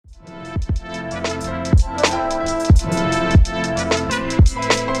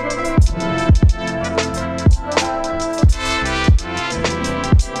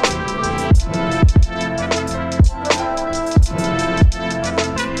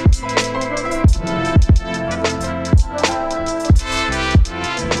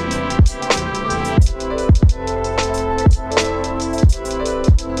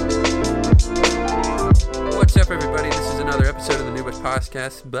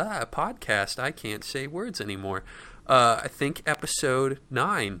Podcast. I can't say words anymore. I think episode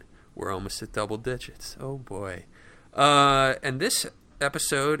 9. We're almost at double digits. Oh boy. And this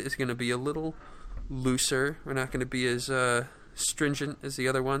episode is going to be a little looser. We're not going to be as stringent as the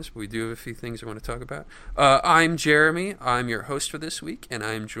other ones, but we do have a few things I want to talk about. I'm Jeremy. I'm your host for this week, and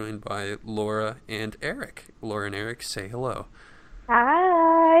I'm joined by Laura and Eric. Laura and Eric, say hello.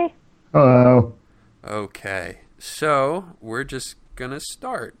 Hi. Hello. Okay. So, we're just gonna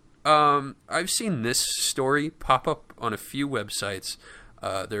start. I've seen this story pop up on a few websites.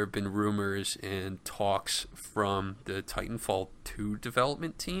 There have been rumors and talks from the Titanfall 2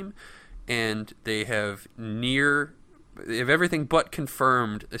 development team, and they have everything but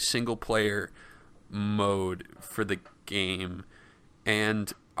confirmed a single player mode for the game,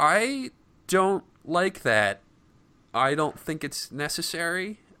 and I don't like that. I don't think it's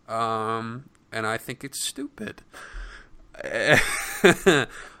necessary, and I think it's stupid.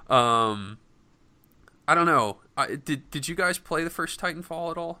 I don't know. Did you guys play the first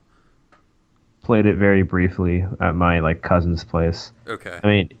Titanfall at all? Played it very briefly at my cousin's place. Okay. I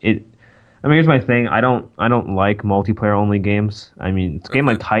mean, here's my thing. I don't like multiplayer only games. I mean, it's a game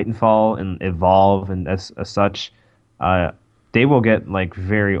like Titanfall and Evolve and as such, they will get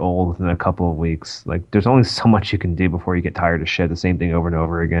very old within a couple of weeks. There's only so much you can do before you get tired of shit, the same thing over and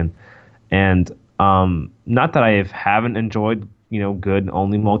over again. And not that I haven't enjoyed, good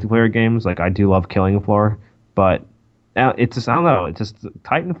only multiplayer games. I do love Killing Floor, but it's just, I don't know. It's just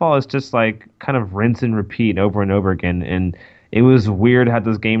Titanfall is just kind of rinse and repeat over and over again. And it was weird how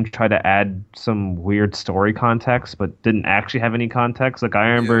this game tried to add some weird story context, but didn't actually have any context. I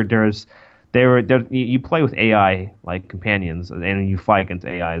remember you play with AI companions, and you fight against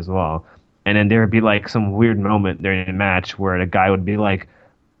AI as well. And then there would be some weird moment during a match where the guy would be like,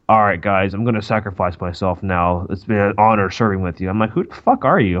 all right, guys, I'm going to sacrifice myself now. It's been an honor serving with you. I'm like, who the fuck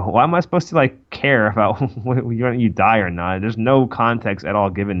are you? Why am I supposed to care about whether you die or not? There's no context at all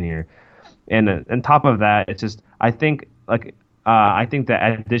given here. And on top of that, it's just, I think the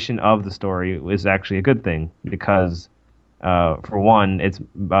addition of the story is actually a good thing because, for one, it's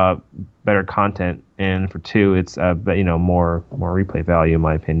better content, and for two, it's more replay value in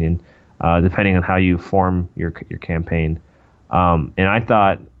my opinion, depending on how you form your campaign. And I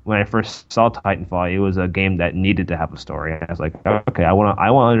thought when I first saw Titanfall, it was a game that needed to have a story. I was like, okay, I want to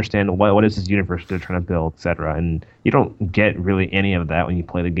understand what is this universe they're trying to build, etc. And you don't get really any of that when you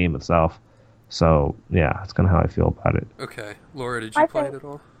play the game itself. So yeah, that's kind of how I feel about it. Okay, Laura, did you play it at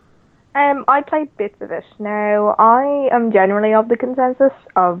all? I played bits of it. Now, I am generally of the consensus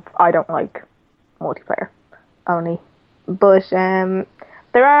of I don't like multiplayer only, but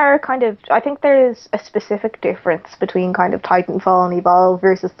there are I think there's a specific difference between Titanfall and Evolve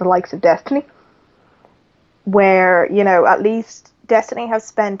versus the likes of Destiny, where, at least Destiny has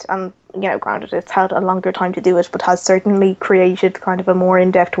spent, granted it's had a longer time to do it, but has certainly created a more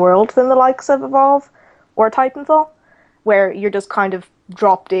in-depth world than the likes of Evolve or Titanfall, where you're just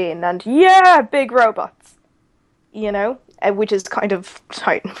dropped in and, big robots, which is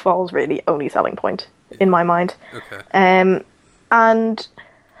Titanfall's really only selling point, in my mind. Okay. And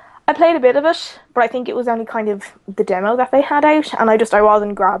I played a bit of it, but I think it was only the demo that they had out, and I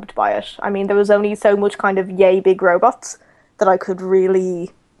wasn't grabbed by it. I mean, there was only so much yay big robots that I could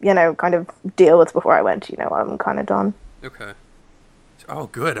really, deal with before I went, I'm done. Okay. Oh,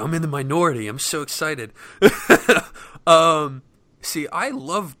 good. I'm in the minority. I'm so excited. See, I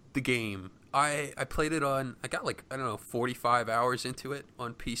loved the game. I played it on, I got 45 hours into it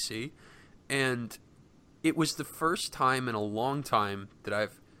on PC, and it was the first time in a long time that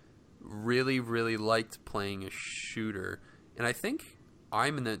I've really, really liked playing a shooter. And I think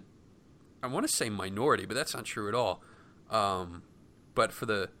I'm in I want to say minority, but that's not true at all. But for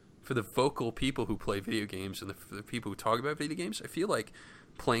the vocal people who play video games and for the people who talk about video games, I feel like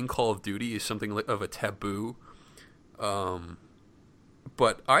playing Call of Duty is something of a taboo.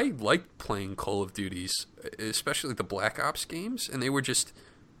 But I liked playing Call of Duties, especially the Black Ops games, and they were just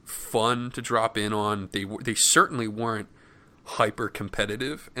fun to drop in on. They certainly weren't hyper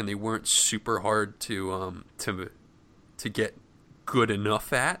competitive, and they weren't super hard to get good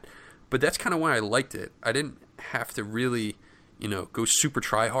enough at. But that's kind of why I liked it. I didn't have to really, go super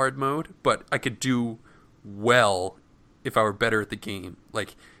try hard mode, but I could do well if I were better at the game.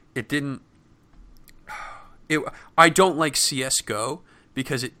 Like, it didn't. I don't like CS:GO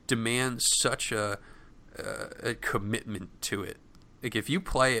because it demands such a commitment to it. Like, if you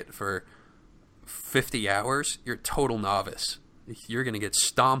play it for 50 hours, you're a total novice. You're going to get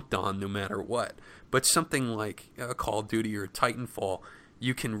stomped on no matter what. But something like Call of Duty or Titanfall,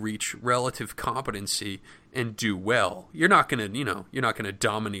 you can reach relative competency and do well. You're not going to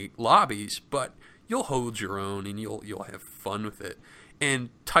dominate lobbies, but you'll hold your own and you'll have fun with it. And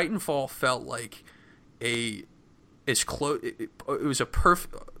Titanfall felt like as close to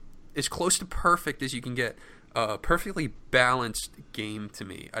perfect as you can get. A perfectly balanced game to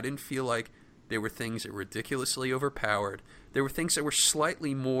me. I didn't feel like there were things that were ridiculously overpowered. There were things that were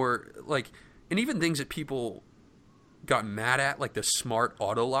slightly more like, and even things that people got mad at, like the smart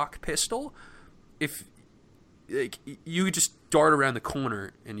auto lock pistol. If like you could just dart around the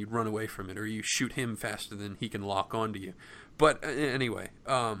corner and you'd run away from it, or you shoot him faster than he can lock onto you. But anyway,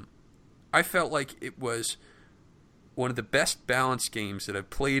 I felt like it was one of the best balanced games that I've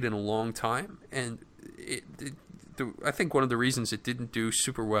played in a long time, and I think one of the reasons it didn't do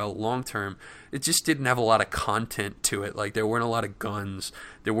super well long term, it just didn't have a lot of content to it. Like, there weren't a lot of guns,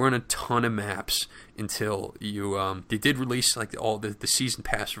 there weren't a ton of maps until they did release like all the season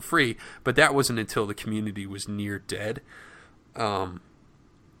pass for free, but that wasn't until the community was near dead. But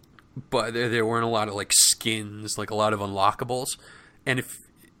there weren't a lot of like skins, like a lot of unlockables, and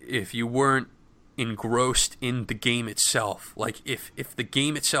if you weren't engrossed in the game itself, like if the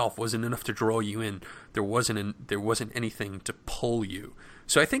game itself wasn't enough to draw you in, there wasn't anything to pull you.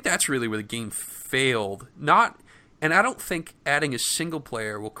 So I think that's really where the game failed. And I don't think adding a single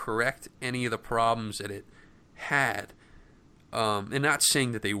player will correct any of the problems that it had. And not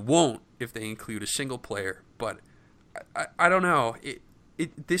saying that they won't if they include a single player, but I don't know.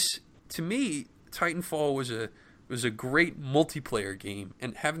 This to me, Titanfall was a great multiplayer game,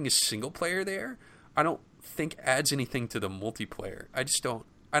 and having a single player there, I don't think adds anything to the multiplayer. I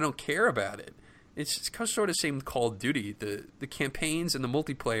don't care about it. It's sort of the same with Call of Duty. The campaigns and the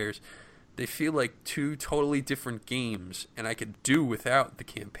multiplayers, they feel like two totally different games, and I could do without the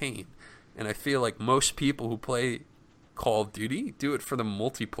campaign. And I feel like most people who play Call of Duty do it for the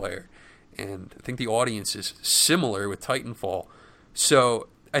multiplayer. And I think the audience is similar with Titanfall. So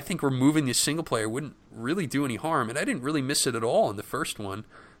I think removing the single player wouldn't really do any harm, and I didn't really miss it at all in the first one.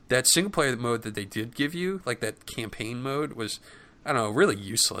 That single player mode that they did give you, like that campaign mode, was, I don't know, really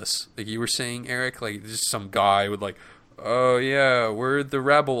useless. Like you were saying, Eric, like just some guy with like, oh yeah, we're the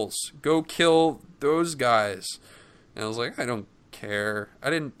rebels, go kill those guys. And I was like, I don't care. I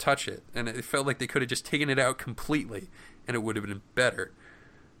didn't touch it, and it felt like they could have just taken it out completely, and it would have been better.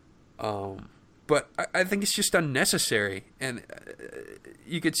 But I think it's just unnecessary, and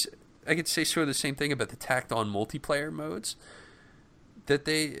I could say sort of the same thing about the tacked on multiplayer modes.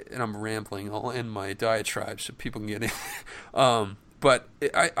 And I'm rambling, I'll end my diatribe so people can get in. But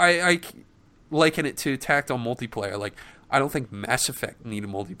I liken it to tacked on multiplayer. Like, I don't think Mass Effect needed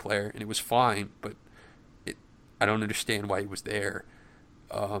multiplayer, and it was fine, but I don't understand why it was there.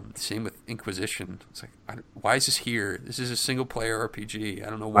 Same with Inquisition. It's like, why is this here? This is a single player RPG. I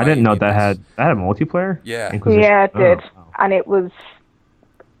don't know why. I didn't know that had a multiplayer. Yeah, yeah, it did, and it was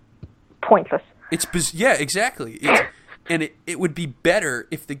pointless. Yeah, exactly. And it would be better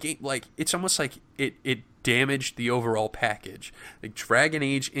if the game, like, it's almost like it damaged the overall package. Like, Dragon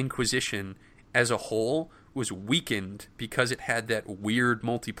Age Inquisition as a whole was weakened because it had that weird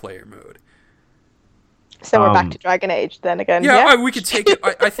multiplayer mode. So we're back to Dragon Age then again. Yeah, we could take it.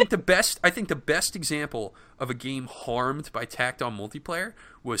 I think the best example of a game harmed by tacked on multiplayer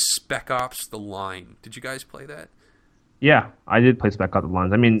was Spec Ops: The Line. Did you guys play that? Yeah, I did play Spec Ops: The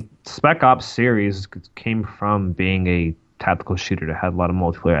Line. I mean, Spec Ops series came from being a tactical shooter that had a lot of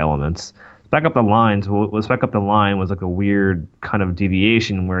multiplayer elements. Spec Ops: The Line was like a weird kind of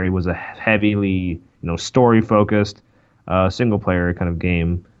deviation where it was a heavily, story focused, single player kind of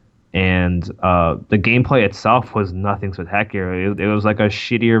game. And the gameplay itself was nothing spectacular. It was like a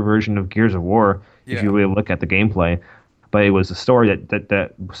shittier version of Gears of War, if you really look at the gameplay. But it was a story that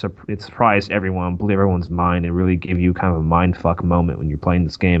it surprised everyone, blew everyone's mind, and really gave you kind of a mindfuck moment when you're playing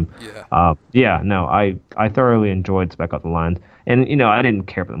this game. I thoroughly enjoyed Spec Ops: The Line. And, I didn't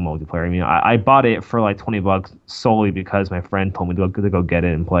care for the multiplayer. I mean, I bought it for like $20 solely because my friend told me to go get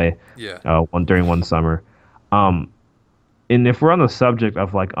it and play during one summer. And if we're on the subject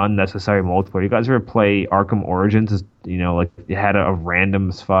of like unnecessary multiplayer, you guys ever play Arkham Origins? Like it had a random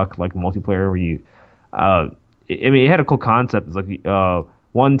as fuck like multiplayer where you, it had a cool concept. It's like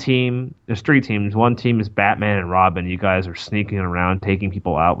one team, there's three teams. One team is Batman and Robin. You guys are sneaking around, taking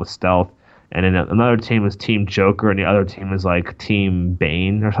people out with stealth. And then another team is Team Joker, and the other team is like Team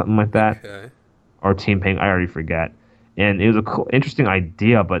Bane or something like that. Okay. Or Team Pink, I already forget. And it was a cool, interesting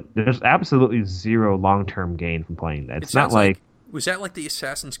idea, but there's absolutely zero long-term gain from playing that. It's not like... Was that like the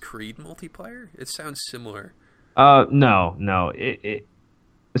Assassin's Creed multiplayer? It sounds similar. No.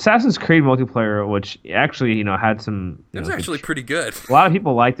 Assassin's Creed multiplayer, which actually, had some... It was actually pretty good. A lot of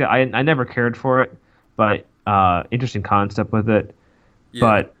people liked it. I never cared for it, but interesting concept with it.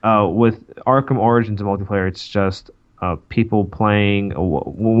 Yeah. But with Arkham Origins multiplayer, it's just people playing...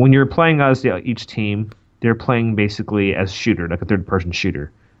 When you're playing as each team, they're playing basically as shooter, like a third-person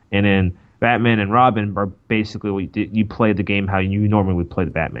shooter. And then Batman and Robin are basically you play the game how you normally would play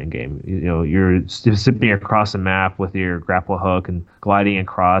the Batman game. You're zipping across the map with your grapple hook and gliding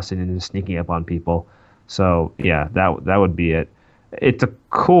across and then sneaking up on people. So yeah, that would be it. It's a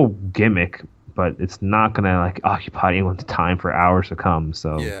cool gimmick, but it's not gonna occupy anyone's time for hours to come.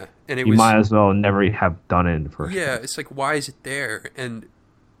 So yeah, and you might as well never have done it in the first place. It's like, why is it there? And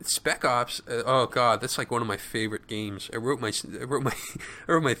Spec Ops, oh god, that's like one of my favorite games. I wrote my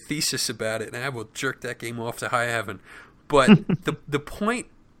thesis about it, and I will jerk that game off to high heaven. But the point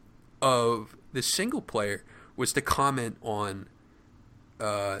of the single player was to comment on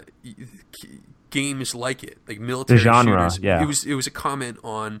games like it, like military the genre, shooters. Yeah. It was a comment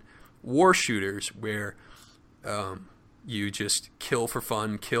on war shooters where you just kill for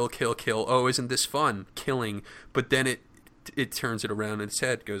fun, kill. Oh, isn't this fun? Killing, but then it turns it around in its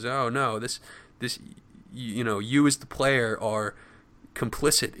head, goes, oh no, this you as the player are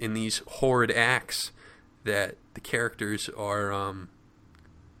complicit in these horrid acts that the characters are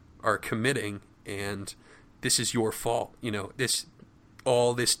committing, and this is your fault.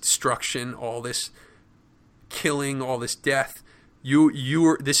 All this destruction, all this killing, all this death,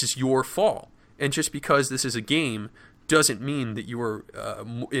 this is your fault. And just because this is a game doesn't mean that you are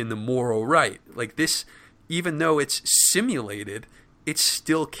in the moral right. Like this, even though it's simulated, it's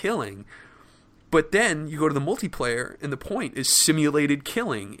still killing. But then you go to the multiplayer, and the point is simulated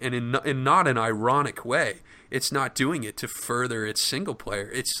killing, and in not an ironic way. It's not doing it to further its single player.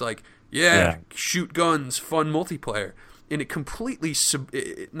 It's like, yeah. Shoot guns, fun multiplayer. And it completely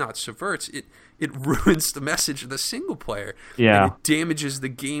not subverts, it ruins the message of the single player. Yeah. And it damages the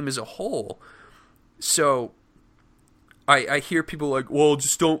game as a whole. So I hear people like, well,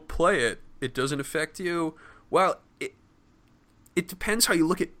 just don't play it. It doesn't affect you. Well, it depends how you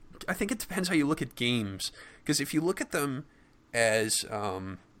look at. I think it depends how you look at games, because if you look at them as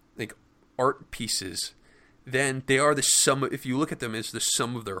like art pieces, then they are the sum. If you look at them as the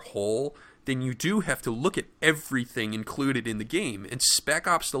sum of their whole, then you do have to look at everything included in the game. And Spec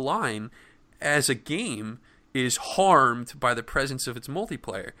Ops: The Line, as a game, is harmed by the presence of its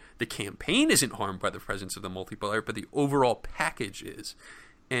multiplayer. The campaign isn't harmed by the presence of the multiplayer, but the overall package is,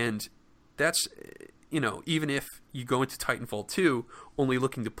 and that's. Even if you go into Titanfall 2 only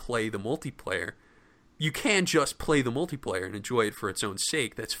looking to play the multiplayer, you can just play the multiplayer and enjoy it for its own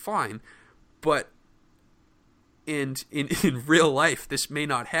sake. That's fine. But in real life, this may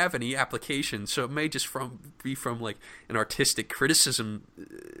not have any application, so it may just be from like an artistic criticism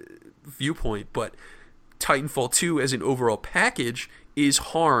viewpoint. But Titanfall 2 as an overall package is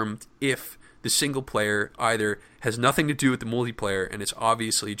harmed if the single player either has nothing to do with the multiplayer and it's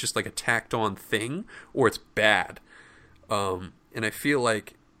obviously just like a tacked on thing, or it's bad. And I feel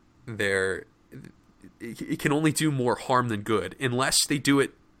like it can only do more harm than good unless they do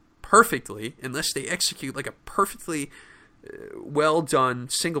it perfectly, unless they execute like a perfectly well done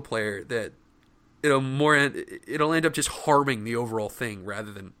single player that it'll end up just harming the overall thing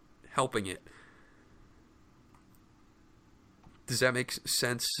rather than helping it. Does that make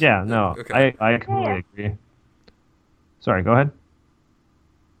sense? Yeah, no, okay. I completely agree. Sorry, go ahead.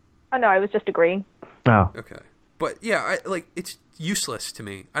 Oh no, I was just agreeing. Oh, okay, but yeah, it's useless to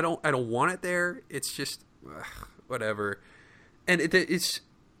me. I don't want it there. It's just whatever, and it's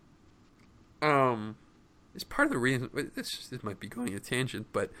part of the reason. This might be going a tangent,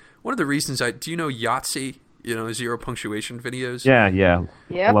 but one of the reasons do you know Yahtzee? Zero punctuation videos. Yeah.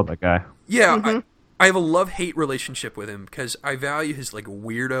 Yep. I love that guy. Yeah. Mm-hmm. I have a love-hate relationship with him because I value his like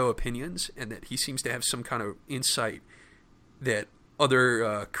weirdo opinions, and that he seems to have some kind of insight that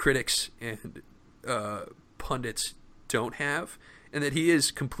other critics and pundits don't have, and that he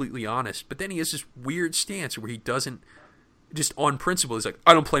is completely honest. But then he has this weird stance where he doesn't, just on principle, he's like,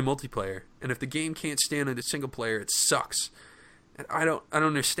 I don't play multiplayer, and if the game can't stand on the single player, it sucks. And I don't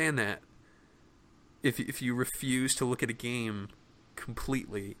understand that. If you refuse to look at a game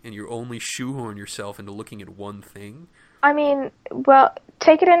completely and you only shoehorn yourself into looking at one thing. I mean, well,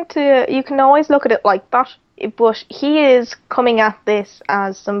 take it into, you can always look at it like that, but he is coming at this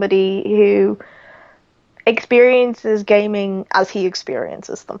as somebody who experiences gaming as he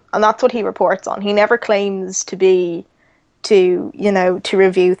experiences them. And that's what he reports on. He never claims to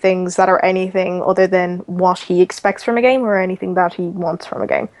review things that are anything other than what he expects from a game or anything that he wants from a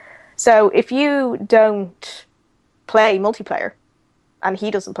game. So if you don't play multiplayer, and he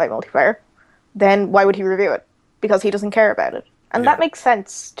doesn't play multiplayer, then why would he review it? Because he doesn't care about it. And that makes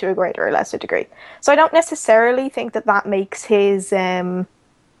sense to a greater or lesser degree. So I don't necessarily think that makes his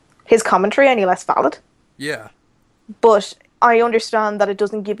commentary any less valid. Yeah. But I understand that it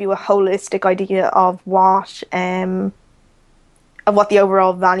doesn't give you a holistic idea of what the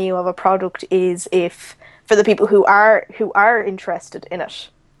overall value of a product is, if for the people who are interested in it,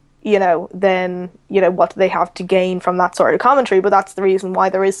 then, what do they have to gain from that sort of commentary? But that's the reason why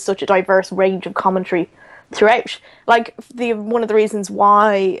there is such a diverse range of commentary throughout. Like, one of the reasons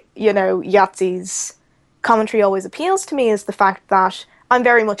why, Yahtzee's commentary always appeals to me is the fact that I'm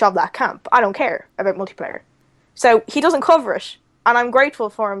very much of that camp. I don't care about multiplayer. So he doesn't cover it, and I'm grateful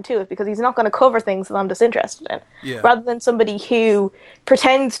for him too, because he's not going to cover things that I'm disinterested in. Yeah. Rather than somebody who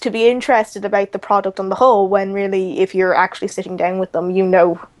pretends to be interested about the product on the whole, when really, if you're actually sitting down with them,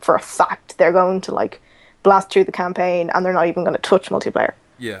 for a fact they're going to blast through the campaign and they're not even going to touch multiplayer.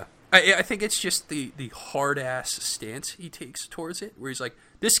 Yeah. I think it's just the hard-ass stance he takes towards it, where he's like,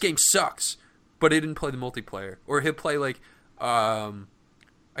 this game sucks, but he didn't play the multiplayer. Or he'll play, I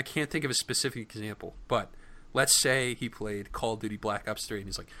can't think of a specific example, but let's say he played Call of Duty Black Ops 3, and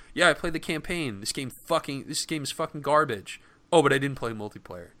he's like, yeah, I played the campaign. This game is fucking garbage. Oh, but I didn't play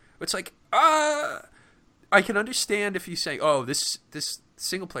multiplayer. It's like, I can understand if you say, oh, this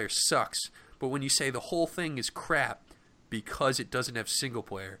single player sucks, but when you say the whole thing is crap because it doesn't have single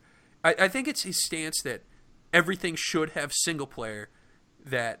player, I think it's his stance that everything should have single player,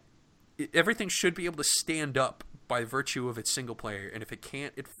 that everything should be able to stand up by virtue of its single player, and if it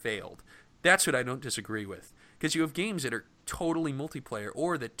can't, it failed. That's what I don't disagree with. Because you have games that are totally multiplayer,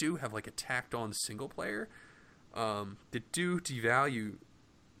 or that do have a tacked-on single player, that do devalue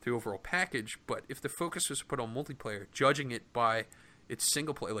the overall package, but if the focus was put on multiplayer, judging it by its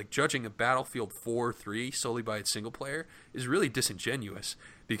single player, judging a Battlefield 4-3 solely by its single player, is really disingenuous,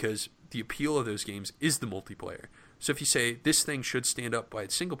 because the appeal of those games is the multiplayer. So if you say this thing should stand up by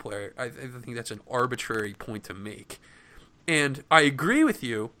its single player, I think that's an arbitrary point to make. And I agree with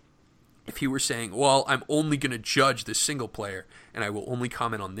you if you were saying, well, I'm only going to judge the single player, and I will only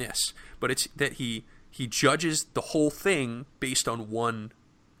comment on this. But it's that he judges the whole thing based on one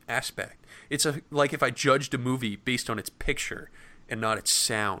aspect. It's like if I judged a movie based on its picture and not its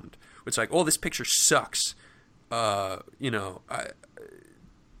sound. It's like, oh, this picture sucks. I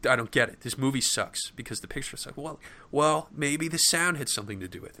don't get it. This movie sucks because the picture sucks. Well, maybe the sound had something to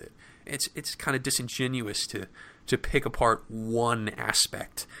do with it. It's kind of disingenuous to pick apart one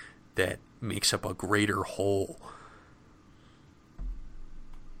aspect that makes up a greater whole.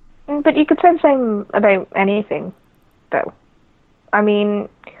 But you could say the same about anything, though. I mean,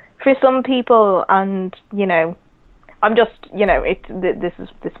 for some people, and I'm just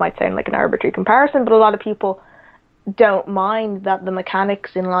this might sound like an arbitrary comparison, but a lot of people don't mind that the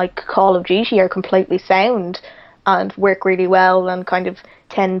mechanics in Call of Duty are completely sound and work really well and kind of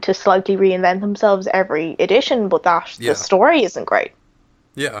tend to slightly reinvent themselves every edition, but that the story isn't great.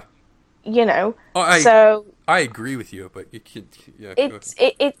 Yeah. So I agree with you, but you could. Yeah,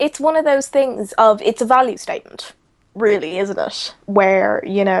 it's one of those things of, it's a value statement, really, isn't it? Where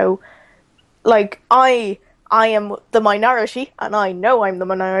I am the minority, and I know I'm the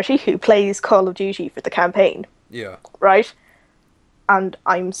minority who plays Call of Duty for the campaign. Yeah. Right? And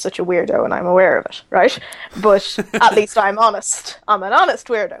I'm such a weirdo, and I'm aware of it, right? But at least I'm honest. I'm an honest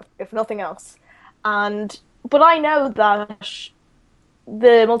weirdo, if nothing else. But I know that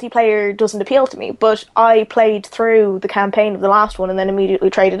the multiplayer doesn't appeal to me, but I played through the campaign of the last one and then immediately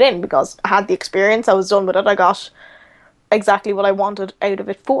traded in because I had the experience, I was done with it, I got exactly what I wanted out of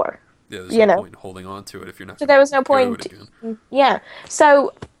it for. Yeah, there's no point in holding on to it if you're not. So there was no point. Yeah.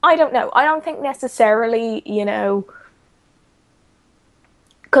 So I don't know. I don't think necessarily,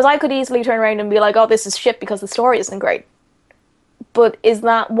 because I could easily turn around and be like, "Oh, this is shit" because the story isn't great. But is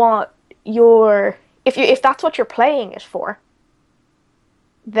that what if that's what you're playing it for?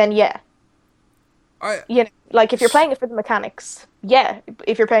 Then yeah. If you're playing it for the mechanics, yeah.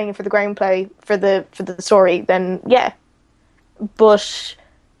 If you're playing it for the gameplay, for the story, then yeah. But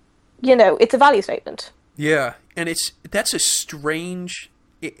it's a value statement. Yeah, and it's a strange.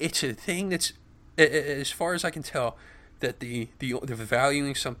 It's a thing that's, as far as I can tell, that the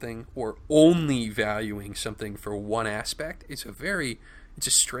valuing something or only valuing something for one aspect is it's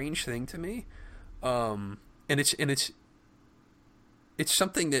a strange thing to me, and it's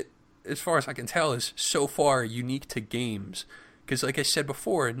something that, as far as I can tell, is so far unique to games. Because, like I said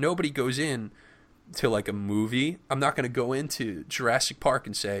before, nobody goes in to like a movie. I'm not going to go into Jurassic Park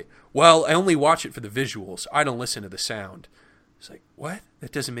and say, well, I only watch it for the visuals. I don't listen to the sound. It's like, what?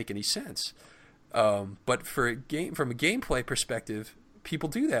 That doesn't make any sense. But from a gameplay perspective, people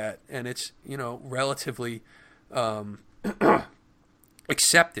do that, and it's, relatively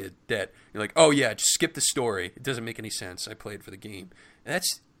accepted that you're like, oh yeah, just skip the story. It doesn't make any sense. I played for the game. And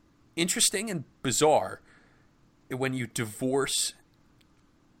that's interesting and bizarre when you divorce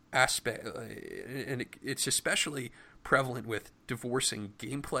aspect, and it's especially prevalent with divorcing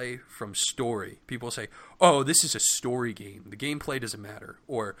gameplay from story. People say, oh, this is a story game, the gameplay doesn't matter,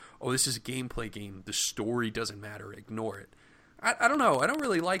 or oh, this is a gameplay game, the story doesn't matter, ignore it. I don't know, I don't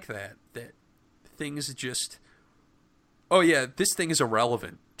really like that things just, oh yeah, this thing is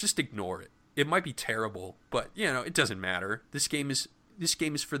irrelevant, just ignore it. It might be terrible, but it doesn't matter. This game is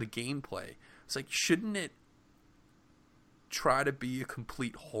for the gameplay. It's like, shouldn't it try to be a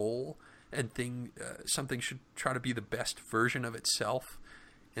complete whole, and something should try to be the best version of itself,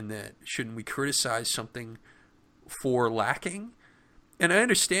 and that shouldn't we criticize something for lacking? And I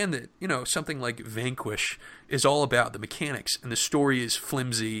understand that, something like Vanquish is all about the mechanics and the story is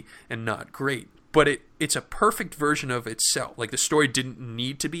flimsy and not great, but it's a perfect version of itself. Like, the story didn't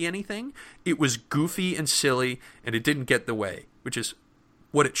need to be anything. It was goofy and silly, and it didn't get the way, which is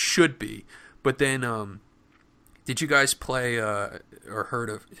what it should be. But then, did you guys play or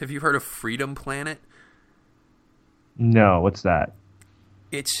have you heard of Freedom Planet? No, what's that?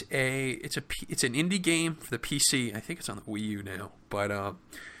 It's an indie game for the PC. I think it's on the Wii U now, but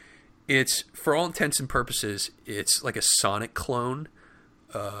it's, for all intents and purposes, it's like a Sonic clone,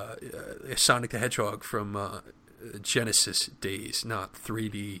 a Sonic the Hedgehog from Genesis days, not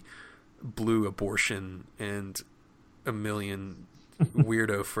 3D blue abortion and a million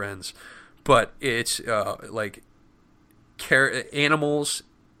weirdo friends. But it's like animals,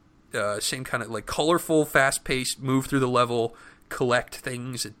 same kind of like colorful, fast-paced, move through the level, collect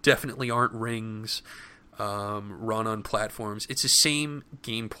things that definitely aren't rings, run on platforms. It's the same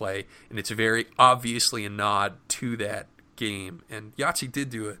gameplay, and it's very obviously a nod to that game. And Yahtzee did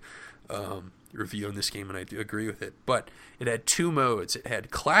do a review on this game, and I do agree with it. But it had two modes. It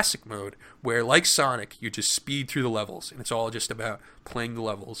had classic mode, where, like Sonic, you just speed through the levels, and it's all just about playing the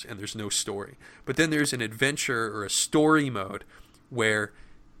levels, and there's no story. But then there's an adventure or a story mode, where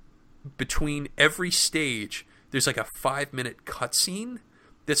between every stage, there's like a 5-minute cutscene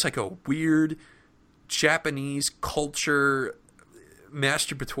that's like a weird Japanese culture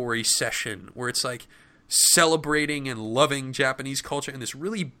masturbatory session, where it's like celebrating and loving Japanese culture and this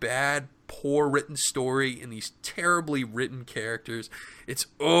really bad, poor written story and these terribly written characters. It's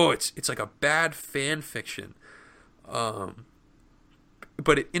like a bad fan fiction,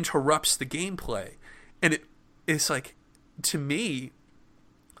 but it interrupts the gameplay, and it's like, to me,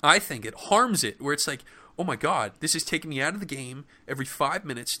 I think it harms it, where it's like, oh my god, this is taking me out of the game every 5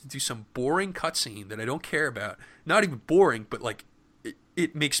 minutes to do some boring cutscene that I don't care about. Not even boring, but like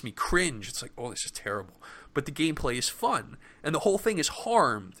it makes me cringe. It's like, oh, this is terrible. But the gameplay is fun, and the whole thing is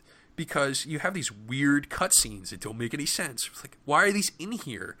harmed because you have these weird cutscenes that don't make any sense. It's like, why are these in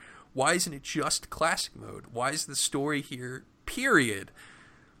here? Why isn't it just classic mode? Why is the story here? Period.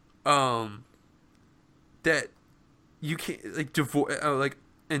 That you can't like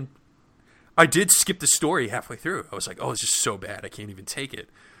and I did skip the story halfway through. I was like, oh, it's just so bad, I can't even take it.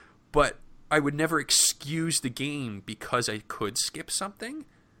 But I would never excuse the game because I could skip something.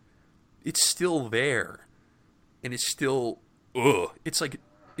 It's still there. And it's still, it's like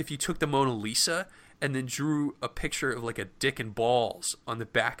if you took the Mona Lisa and then drew a picture of like a dick and balls on the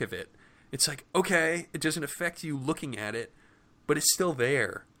back of it. It's like, okay, it doesn't affect you looking at it, but it's still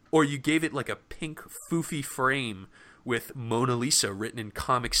there. Or you gave it like a pink foofy frame with Mona Lisa written in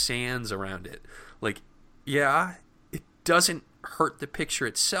Comic Sans around it. Like, yeah, it doesn't hurt the picture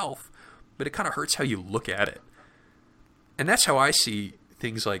itself, but it kind of hurts how you look at it. And that's how I see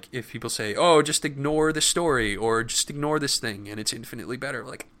things. Like, if people say, oh, just ignore the story, or just ignore this thing and it's infinitely better.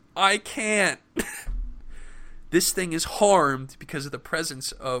 Like, I can't. This thing is harmed because of the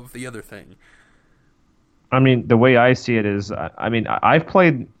presence of the other thing. I mean, the way I see it is, I mean, I've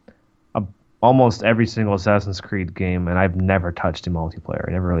played almost every single Assassin's Creed game, and I've never touched a multiplayer.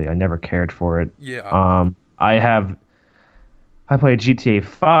 I never cared for it. Yeah. I have I played GTA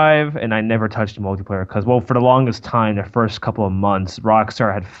 5, and I never touched the multiplayer because, well, for the longest time, the first couple of months,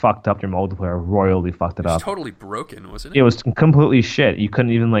 Rockstar had fucked up their multiplayer, royally fucked it It was up. totally broken, wasn't It it? was completely shit. You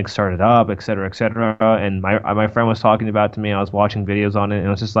couldn't even like start it up, et cetera, et cetera. And my friend was talking about it to me. I was watching videos on it, and it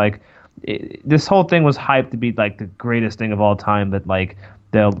was just like this whole thing was hyped to be like the greatest thing of all time, but like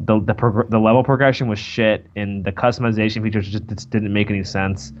the level progression was shit, and the customization features just didn't make any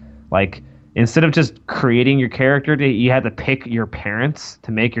sense. Like instead of just creating your character, you had to pick your parents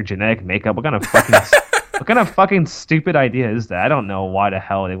to make your genetic makeup. What kind of fucking stupid idea is that? I don't know why the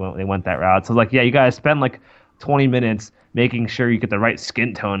hell they went that route. So like, yeah, you gotta spend like 20 minutes making sure you get the right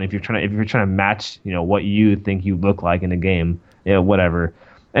skin tone if you're trying to match, what you think you look like in the game. Yeah, whatever.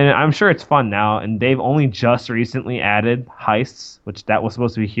 And I'm sure it's fun now, and they've only just recently added heists, which that was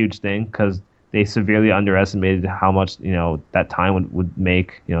supposed to be a huge thing because they severely underestimated how much, that time would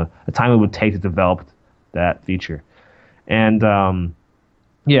make, the time it would take to develop that feature. And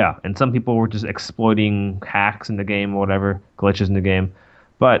yeah, and some people were just exploiting hacks in the game or whatever, glitches in the game.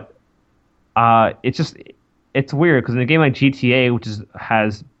 But it's weird because in a game like GTA, which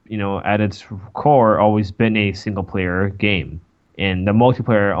has at its core always been a single player game, and the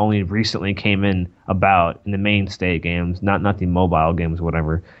multiplayer only recently came in the mainstay games, not the mobile games, or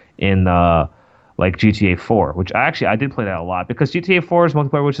whatever. In like GTA 4, which I did play that a lot because GTA 4's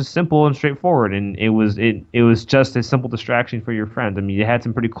multiplayer was just simple and straightforward, and it was just a simple distraction for your friends. I mean, it had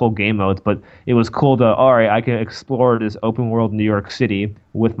some pretty cool game modes, but it was cool to all right, I can explore this open world New York City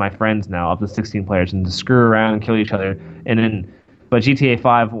with my friends now, up to 16 players, and to screw around and kill each other. But GTA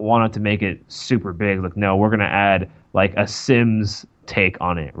 5 wanted to make it super big. Like, no, we're gonna add like a Sims take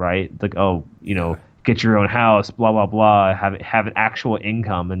on it, right? Like, oh, get your own house, blah blah blah, have an actual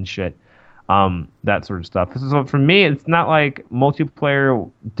income and shit. That sort of stuff. So for me, it's not like multiplayer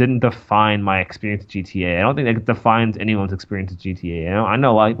didn't define my experience with GTA. I don't think it defines anyone's experience with GTA. I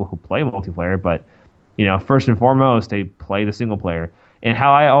know a lot of people who play multiplayer, but first and foremost, they play the single player. And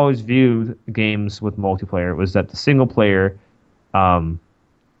how I always viewed games with multiplayer was that the single player, I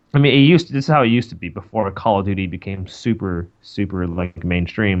mean, this is how it used to be before Call of Duty became super, super like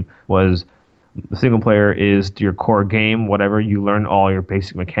mainstream. Was the single player is your core game, whatever. You learn all your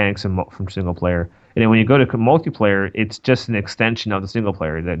basic mechanics from single player. And then when you go to multiplayer, it's just an extension of the single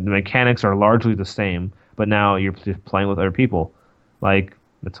player. The mechanics are largely the same, but now you're just playing with other people. Like,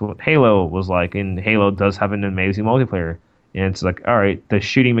 that's what Halo was like. And Halo does have an amazing multiplayer. And it's like, all right, the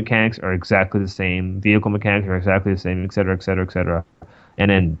shooting mechanics are exactly the same. Vehicle mechanics are exactly the same, et cetera, et cetera, et cetera.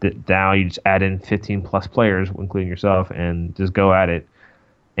 And then now you just add in 15 plus players, including yourself, and just go at it.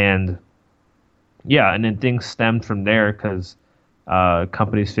 And yeah, and then things stemmed from there because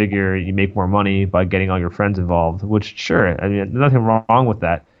companies figure you make more money by getting all your friends involved. Which, sure, I mean, there's nothing wrong with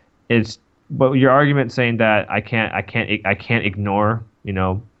that. But your argument saying that I can't ignore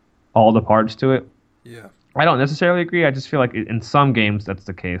all the parts to it. Yeah. I don't necessarily agree. I just feel like in some games that's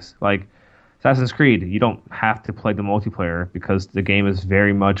the case. Like Assassin's Creed, you don't have to play the multiplayer because the game is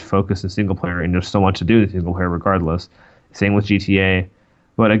very much focused in single player, and there's so much to do in single player regardless. Same with GTA.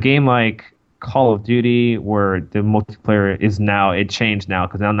 But a game like Call of Duty, where the multiplayer is it changed now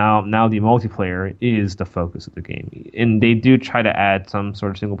because now the multiplayer is the focus of the game, and they do try to add some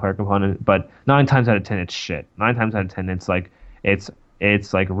sort of single player component, but 9 times out of 10 it's shit. 9 times out of 10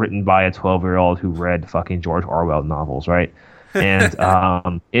 it's like written by a 12-year-old who read fucking George Orwell novels, right? And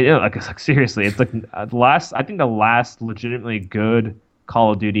it's like seriously, it's like the last legitimately good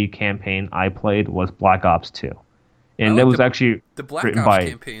Call of Duty campaign I played was Black Ops 2. And that was actually the Black written Ops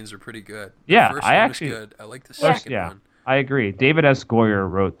campaigns are pretty good. Yeah, the first I one actually was good. I like the second one. I agree. David S. Goyer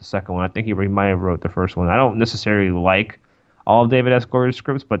wrote the second one. I think he might have wrote the first one. I don't necessarily like all of David S. Goyer's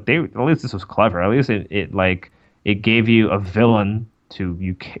scripts, but at least this was clever. At least it gave you a villain to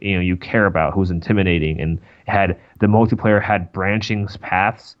you care about who's intimidating, and the multiplayer had branching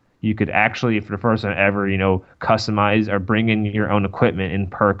paths. You could actually, for the first time ever, customize or bring in your own equipment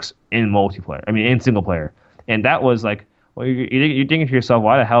and perks in multiplayer. I mean, in single player. And that was like, well, you're thinking to yourself,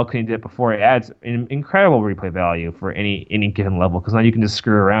 why the hell can you do it before? It adds an incredible replay value for any given level because now you can just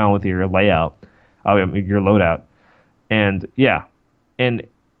screw around with your layout, your loadout, and yeah, and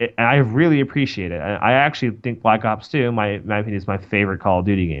I really appreciate it. I actually think Black Ops 2, my opinion, is my favorite Call of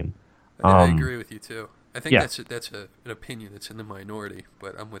Duty game. I agree with you too. I think Yeah. that's an opinion that's in the minority,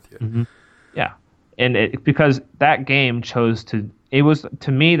 but I'm with you. Mm-hmm. Yeah, and because that game it was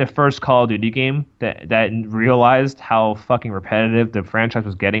to me the first Call of Duty game that realized how fucking repetitive the franchise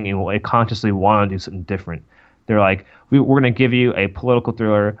was getting, and it consciously wanted to do something different. They're like, we're going to give you a political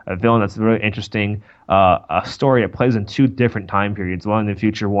thriller, a villain that's really interesting, a story that plays in 2 different time periods, one in the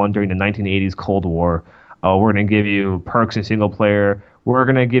future, one during the 1980s Cold War, oh, we're going to give you perks in single player. We're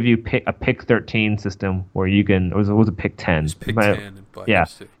going to give you a pick 13 system where you can, was a pick 10. Just pick 10 and Black Yeah.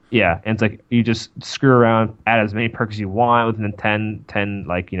 Ops 2. Yeah, and it's like you just screw around, add as many perks as you want within the 10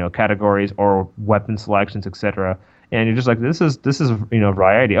 like, categories or weapon selections, etc. And you're just like, this is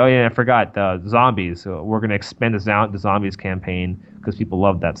variety. Oh yeah, I forgot the zombies. So we're gonna expand the zombies campaign because people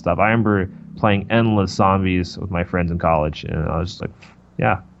love that stuff. I remember playing endless zombies with my friends in college, and I was just like,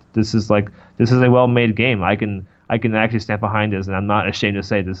 yeah, this is a well-made game. I can actually stand behind this, and I'm not ashamed to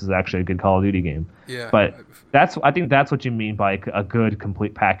say this is actually a good Call of Duty game. Yeah. But I think that's what you mean by a good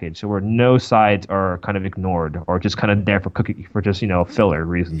complete package. So where no sides are kind of ignored or just kind of there for just filler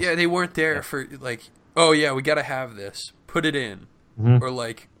reasons. Yeah, they weren't there for like, oh yeah, we got to have this. Put it in. Mm-hmm. Or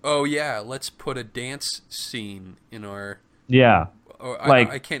like, oh yeah, let's put a dance scene in our. Yeah. Or like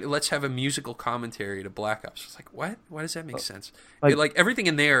I can't. Let's have a musical commentary to Black Ops. It's like, what? Why does that make sense? like Everything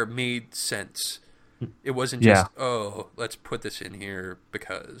in there made sense. It wasn't just let's put this in here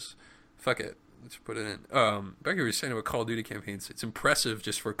because fuck it, let's put it in. Becky was saying about Call of Duty campaigns. It's impressive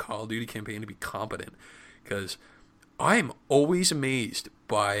just for a Call of Duty campaign to be competent, because I'm always amazed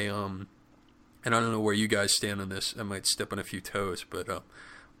by and I don't know where you guys stand on this. I might step on a few toes, but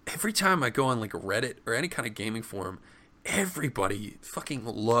every time I go on like Reddit or any kind of gaming forum, everybody fucking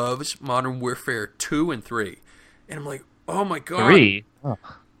loves Modern Warfare 2 and 3, and I'm like, oh my god, 3. Oh.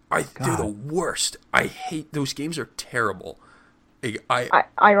 They're the worst. I hate those games. Are terrible.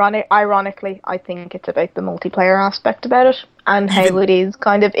 Ironically, I think it's about the multiplayer aspect about it and how it is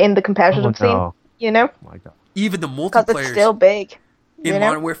kind of in the competitive scene. Oh my god! Even the multiplayer, because it's still big. In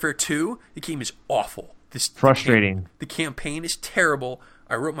Modern Warfare 2, the game is awful. Frustrating. The campaign is terrible.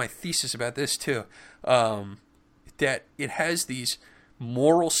 I wrote my thesis about this too. That it has these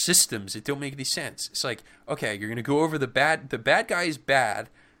moral systems that don't make any sense. It's like, okay, you're gonna go over the bad. The bad guy is bad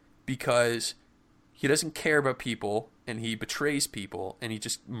because he doesn't care about people and he betrays people and he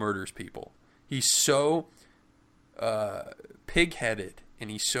just murders people. He's so pig-headed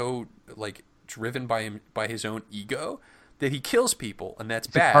and he's so like driven by his own ego that he kills people, and that's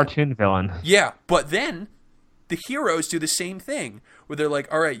bad. A cartoon villain. Yeah, but then the heroes do the same thing where they're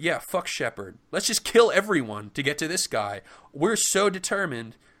like, all right, yeah, fuck Shepard. Let's just kill everyone to get to this guy. We're so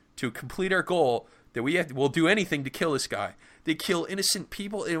determined to complete our goal that we'll do anything to kill this guy. They kill innocent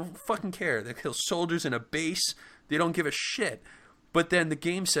people. They don't fucking care. They kill soldiers in a base. They don't give a shit. But then the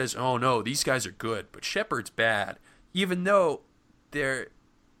game says, oh no, these guys are good, but Shepard's bad. Even though their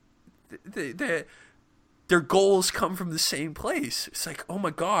goals come from the same place. It's like, oh my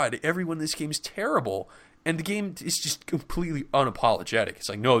god, everyone in this game is terrible. And the game is just completely unapologetic. It's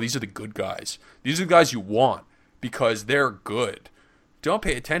like, no, these are the good guys. These are the guys you want because they're good. Don't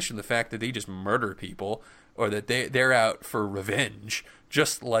pay attention to the fact that they just murder people or that they're out for revenge,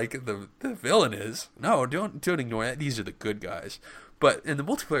 just like the villain is. No, don't ignore that. These are the good guys. But and the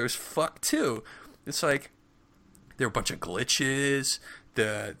multiplayer is fucked too. It's like there are a bunch of glitches.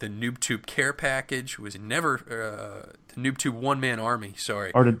 The NoobTube care package was never the NoobTube one-man army.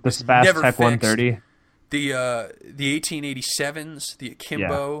 Sorry, or the Spaz Tech 130. The 1887s, the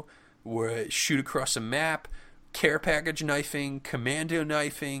akimbo, where shoot across a map. Care package knifing, commando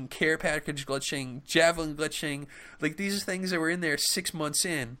knifing, care package glitching, javelin glitching. Like, these are things that were in there 6 months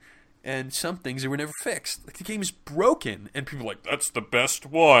in, and some things that were never fixed. Like, the game is broken, and people are like, that's the best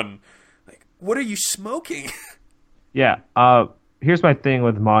one. Like, what are you smoking? Yeah, here's my thing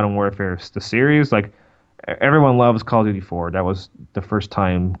with Modern Warfare, the series. Like, everyone loves Call of Duty 4. That was the first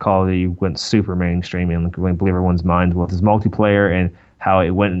time Call of Duty went super mainstream and blew everyone's mind with its multiplayer and how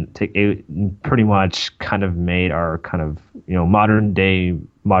it it pretty much kind of made our kind of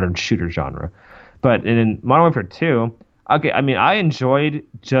modern shooter genre. But in Modern Warfare 2, okay, I mean, I enjoyed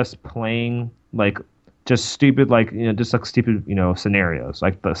just playing just stupid stupid scenarios.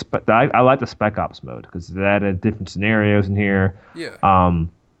 Like I like the Spec Ops mode because that had different scenarios in here. Yeah.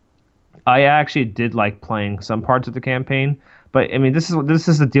 I actually did like playing some parts of the campaign. But I mean, this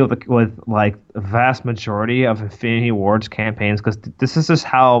is the deal with like the vast majority of Infinity Ward's campaigns, because this is just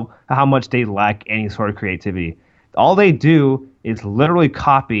how much they lack any sort of creativity. All they do is literally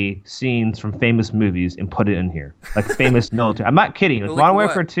copy scenes from famous movies and put it in here, like famous military. I'm not kidding. Like Modern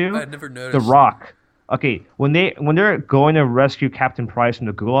Warfare 2, I never noticed. The Rock. Okay, when they're going to rescue Captain Price from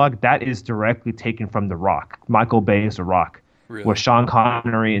the Gulag, that is directly taken from The Rock. Michael Bay's The Rock, really? With Sean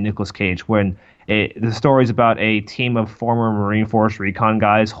Connery and Nicolas Cage. When the story is about a team of former Marine Force recon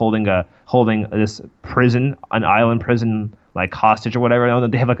guys holding this prison, an island prison, like hostage or whatever.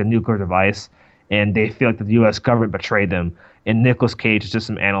 They have like a nuclear device, and they feel like the U.S. government betrayed them. And Nicolas Cage is just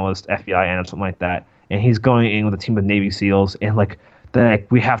some analyst, FBI analyst, something like that, and he's going in with a team of Navy SEAls, and like They're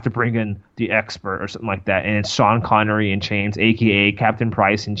like, we have to bring in the expert or something like that, and it's Sean Connery in chains, aka Captain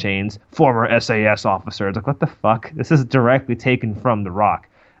Price in chains, former SAS officer. It's like, what the fuck? This is directly taken from The Rock.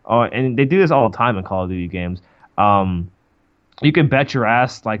 And they do this all the time in Call of Duty games. You can bet your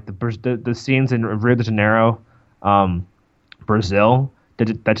ass, like the scenes in Rio de Janeiro, Brazil,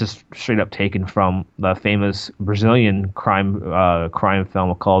 that just straight up taken from the famous Brazilian crime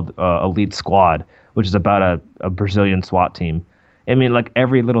film called Elite Squad, which is about a Brazilian SWAT team. I mean, like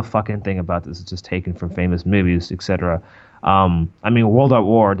every little fucking thing about this is just taken from famous movies, etc. I mean, World at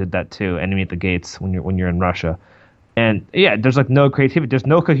War did that too. Enemy at the Gates when you're in Russia, and yeah, there's like no creativity, there's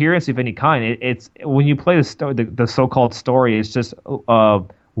no coherence of any kind. It's when you play the so-called story, it's just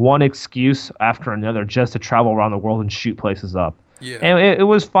one excuse after another just to travel around the world and shoot places up. Yeah. And it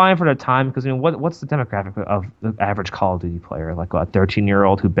was fine for the time because what's the demographic of the average Call of Duty player? Like a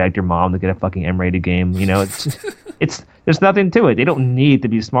 13-year-old who begged your mom to get a fucking M-rated game. It's there's nothing to it. They don't need to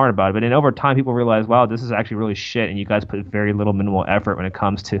be smart about it. But then over time, people realize, wow, this is actually really shit, and you guys put very little minimal effort when it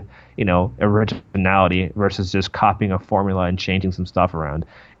comes to originality versus just copying a formula and changing some stuff around.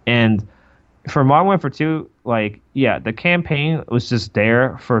 And for Modern Warfare 2, the campaign was just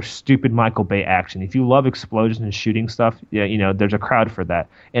there for stupid Michael Bay action. If you love explosions and shooting stuff, there's a crowd for that.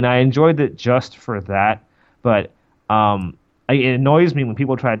 And I enjoyed it just for that. But it annoys me when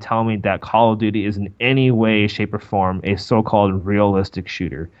people try to tell me that Call of Duty is in any way, shape, or form a so-called realistic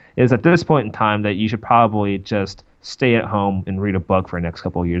shooter. It is at this point in time that you should probably just stay at home and read a book for the next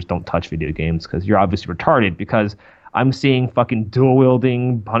couple of years. Don't touch video games because you're obviously retarded, because I'm seeing fucking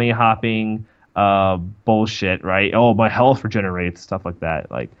dual-wielding, bunny hopping, bullshit, right? Oh, my health regenerates, stuff like that.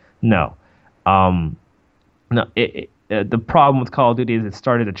 Like, no. No. The problem with Call of Duty is it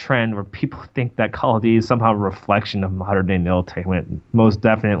started a trend where people think that Call of Duty is somehow a reflection of modern-day military, when it most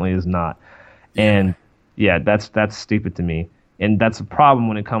definitely is not. Yeah. And, yeah, that's stupid to me. And that's a problem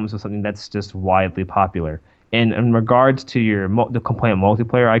when it comes to something that's just widely popular. And in regards to the complaint of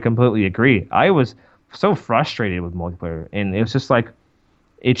multiplayer, I completely agree. I was so frustrated with multiplayer, and it was just like,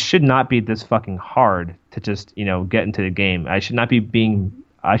 it should not be this fucking hard to just get into the game. I should not be being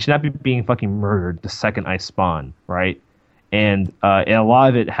fucking murdered the second I spawn, right? And a lot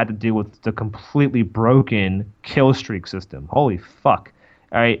of it had to do with the completely broken kill streak system. Holy fuck!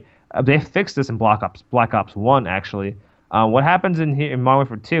 All right, they fixed this in Black Ops 1 actually. What happens in Modern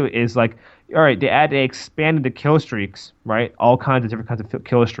Warfare 2 is like, all right, they expanded the kill streaks, right? All kinds of different kinds of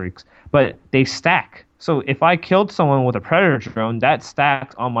kill streaks, but they stack. So if I killed someone with a Predator drone, that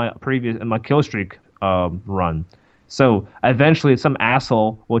stacked on my kill streak run. So eventually some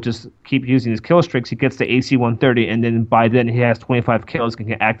asshole will just keep using his kill streaks. He gets the AC-130, and then by then he has 25 kills,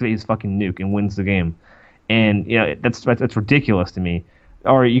 can activate his fucking nuke and wins the game. And that's ridiculous to me.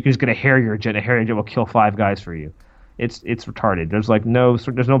 Or you can just get a Harrier jet. A Harrier jet will kill 5 guys for you. It's retarded. There's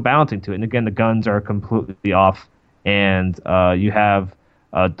no balancing to it. And again, the guns are completely off. And you have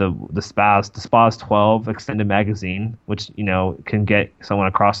the SPAS 12 extended magazine, which can get someone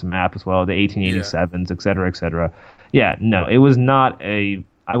across the map as well. The 1887s, et cetera, et cetera. Yeah, no, it was not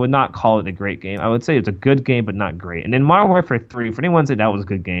I would not call it a great game. I would say it's a good game, but not great. And then Modern Warfare 3, for anyone said that was a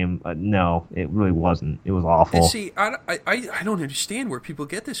good game, no, it really wasn't. It was awful. And see, I don't understand where people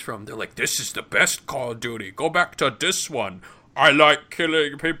get this from. They're like, this is the best Call of Duty. Go back to this one. I like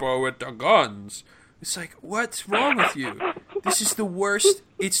killing people with the guns. It's like, what's wrong with you? This is the worst.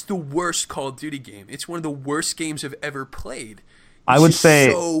 It's the worst Call of Duty game. It's one of the worst games I've ever played. I would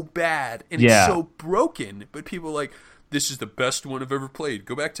say so bad, and it's so broken. But people are like, this is the best one I've ever played.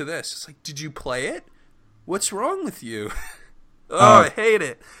 Go back to this. It's like, did you play it? What's wrong with you? I hate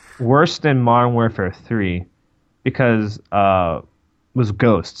it. Worse than Modern Warfare 3, because was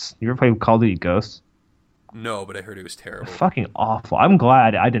Ghosts. You ever played Call of Duty Ghosts? No, but I heard it was terrible. Fucking awful. I'm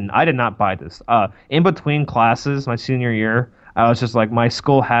glad I did not buy this. In between classes, my senior year, I was just like, my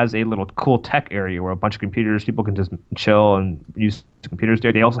school has a little cool tech area where a bunch of computers, people can just chill and use computers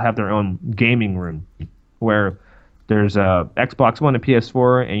there. They also have their own gaming room where there's a Xbox One and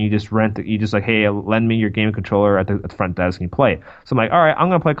PS4, and you just like, hey, lend me your gaming controller at the front desk and you play it. So I'm like, all right, I'm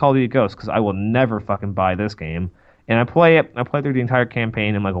gonna play Call of Duty Ghosts because I will never fucking buy this game. And I play it. I play through the entire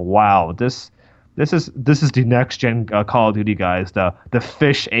campaign. And I'm like, wow, this is the next gen Call of Duty, guys. The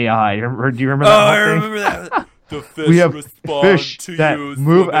fish AI. Do you remember that? I remember that. The fish we have respond fish to that you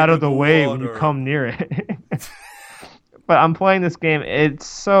move out of in the way water. when you come near it. But I'm playing this game.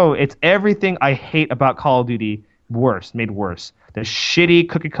 It's everything I hate about Call of Duty made worse. The shitty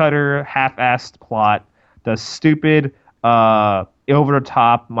cookie cutter, half-assed plot, the stupid, over the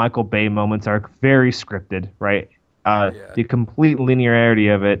top Michael Bay moments are very scripted, right? The complete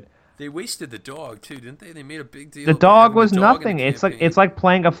linearity of it. They wasted the dog too, didn't they? They made a big deal The about dog having the was dog in nothing. the It's campaign. like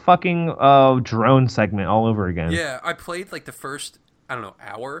playing a fucking drone segment all over again. Yeah, I played like the first, I don't know,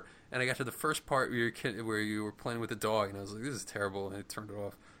 hour, and I got to the first part where you were playing with the dog, and I was like, this is terrible, and I turned it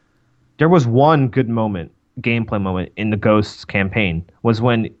off. There was one good moment, gameplay moment in the Ghosts campaign, was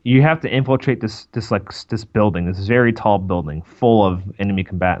when you have to infiltrate this building, this very tall building full of enemy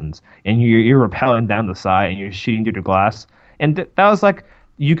combatants, and you're rappelling down the side and you're shooting through the glass, and that was like.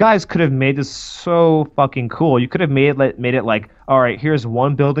 You guys could have made this so fucking cool. You could have made it like, all right, here's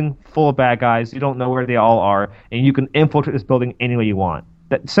one building full of bad guys. You don't know where they all are, and you can infiltrate this building any way you want.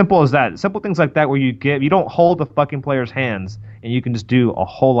 That simple as that. Simple things like that where you don't hold the fucking player's hands, and you can just do a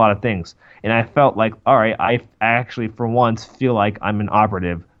whole lot of things. And I felt like, all right, I actually for once feel like I'm an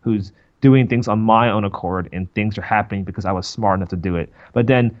operative who's doing things on my own accord, and things are happening because I was smart enough to do it. But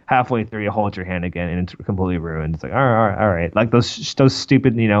then halfway through, you hold your hand again, and it's completely ruined. It's like, all right. Like those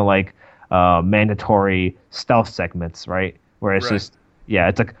stupid, like mandatory stealth segments, right? Where it's just, yeah,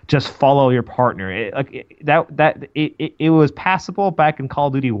 it's like just follow your partner. It was passable back in Call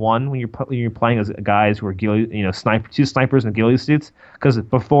of Duty 1 when you're playing as guys who were two snipers in ghillie suits, because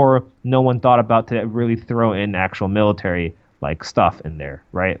before no one thought about to really throw in actual military like stuff in there,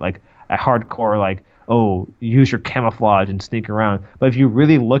 right? Like a hardcore like, oh, use your camouflage and sneak around. But if you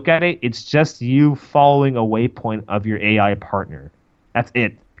really look at it, it's just you following a waypoint of your AI partner. That's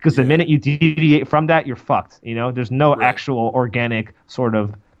it. Because the minute you deviate from that, you're fucked. There's no actual organic sort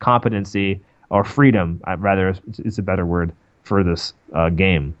of competency or freedom. Rather, it's a better word for this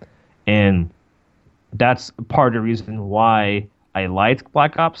game, and that's part of the reason why I liked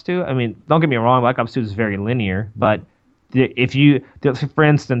Black Ops 2. I mean, don't get me wrong, Black Ops 2 is very linear, but for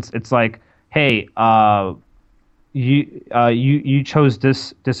instance, it's like, hey, you chose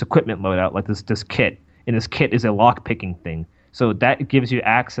this equipment loadout, like this kit, and this kit is a lock picking thing. So that gives you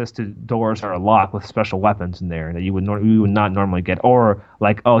access to doors that are locked with special weapons in there that you would not normally get. Or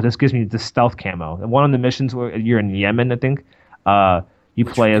like, oh, this gives me the stealth camo. And one of the missions where you're in Yemen, I think,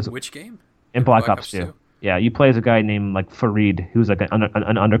 play as which game? In Black Ops 2. Yeah, you play as a guy named like Farid, who's like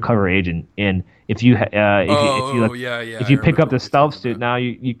an undercover agent. And if you pick up the stealth suit, now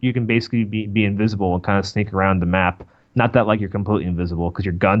you can basically be invisible and kind of sneak around the map. Not that like you're completely invisible because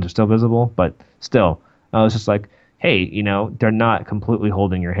your guns are still visible, but still, it's just like, hey, they're not completely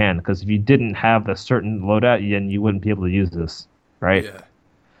holding your hand, because if you didn't have a certain loadout, then you wouldn't be able to use this, right? Yeah.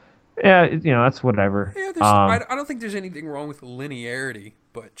 Yeah, that's whatever. Yeah, I don't think there's anything wrong with linearity,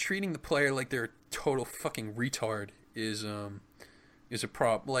 but treating the player like they're a total fucking retard is a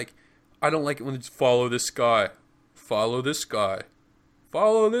problem. Like, I don't like it when it's follow this guy, follow this guy,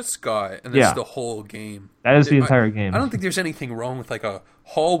 follow this guy, and that's the whole game. That is the entire game. I don't think there's anything wrong with like a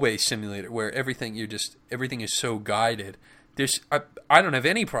hallway simulator where everything is so guided. I don't have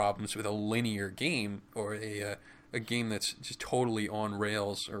any problems with a linear game or a game that's just totally on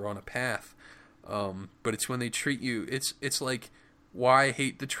rails or on a path. But it's when they treat you, it's like, why I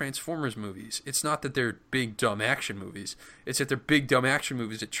hate the Transformers movies. It's not that they're big dumb action movies. It's that they're big dumb action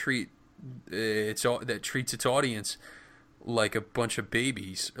movies that treats its audience like a bunch of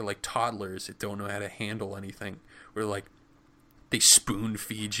babies or like toddlers that don't know how to handle anything. Where like they spoon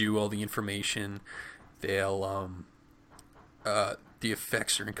feed you all the information. They'll the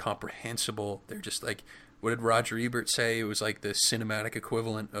effects are incomprehensible. They're just like, what did Roger Ebert say? It was like the cinematic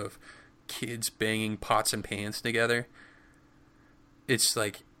equivalent of kids banging pots and pans together. It's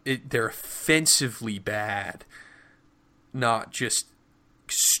like they're offensively bad. Not just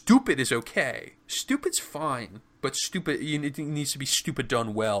stupid is okay. Stupid's fine, but it needs to be stupid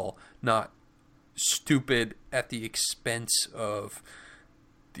done well, not stupid at the expense of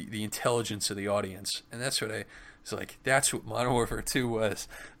the intelligence of the audience. And that's what that's what Modern Warfare 2 was.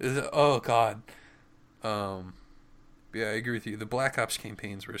 Oh God. Yeah, I agree with you. The Black Ops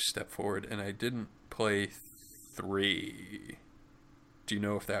campaigns were a step forward, and I didn't play 3. Do you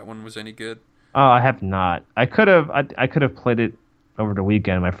know if that one was any good? Oh, I have not. I could have played it over the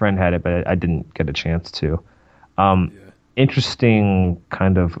weekend. My friend had it, but I didn't get a chance to. Interesting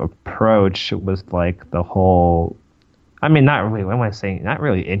kind of approach. It was like the whole. I mean, not really. What am I saying? Not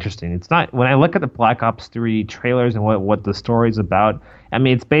really interesting. It's not. When I look at the Black Ops 3 trailers and what the story's about, I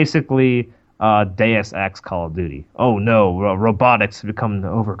mean, it's basically Deus Ex Call of Duty. Oh no, robotics have become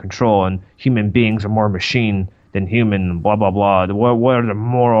over control, and human beings are more machine than human. Blah blah blah. What are the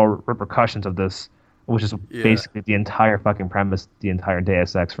moral repercussions of this? Which is basically the entire fucking premise, the entire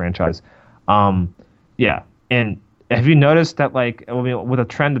Deus Ex franchise. Yeah, and have you noticed that, like, I mean, with a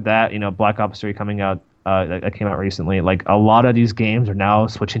trend of that, Black Ops 3 coming out, that came out recently, like, a lot of these games are now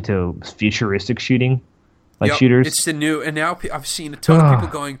switching to futuristic shooting. like shooters. It's the new, and now I've seen a ton of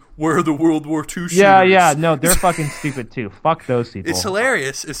people going, "Where are the World War II shooters?" Yeah, no, they're fucking stupid too. Fuck those people. It's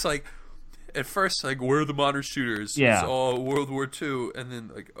hilarious. It's like, at first, like, where are the modern shooters? Yeah. It's all World War II, and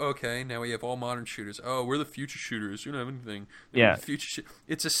then like, okay, now we have all modern shooters. Oh, we're the future shooters. You don't have anything. Yeah.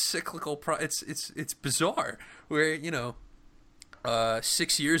 It's a cyclical. It's bizarre. Where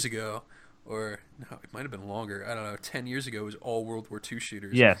 6 years ago. Or, no, it might have been longer. I don't know. 10 years ago, it was all World War II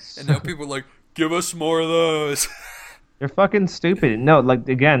shooters. Yes. And now people are like, give us more of those. They're fucking stupid. No, like,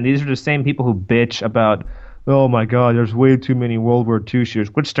 again, these are the same people who bitch about, oh my god, there's way too many World War II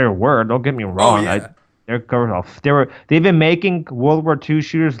shooters, which there were. Don't get me wrong. Oh, yeah. They're covered off. They've been making World War II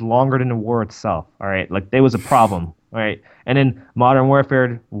shooters longer than the war itself. All right, like, there was a problem. All right, and then Modern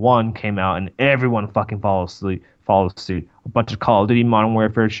Warfare 1 came out, and everyone fucking follows suit. A bunch of Call of Duty Modern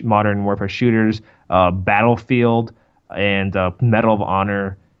Warfare shooters, Battlefield, and Medal of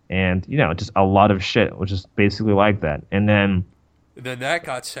Honor, and just a lot of shit, which is basically like that. And then that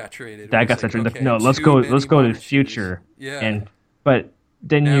got saturated. Okay, no, let's go to the future. Yeah. But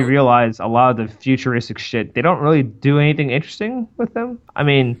then you realize a lot of the futuristic shit, they don't really do anything interesting with them. I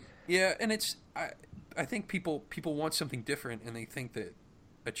mean, yeah, and I think people want something different, and they think that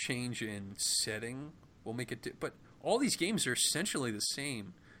a change in setting will make it. But all these games are essentially the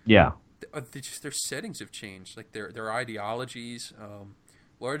same. Yeah. Their settings have changed, like their ideologies,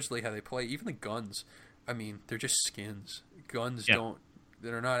 largely how they play. Even the guns, I mean, they're just skins. Guns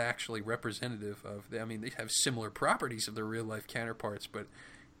they're not actually representative of. I mean, they have similar properties of their real life counterparts, but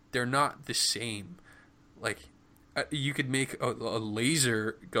they're not the same. Like, you could make a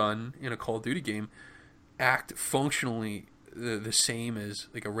laser gun in a Call of Duty game act functionally the same as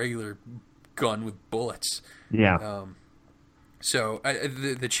like a regular gun with bullets. Yeah. So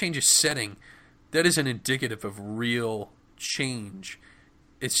the change of setting, that isn't indicative of real change.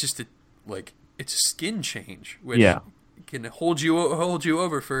 It's just it's a skin change, which can hold you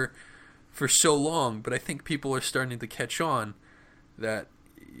over for so long. But I think people are starting to catch on that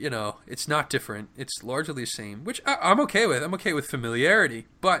it's not different. It's largely the same, which I'm okay with. I'm okay with familiarity,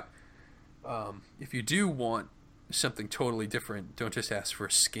 but if you do want something totally different, don't just ask for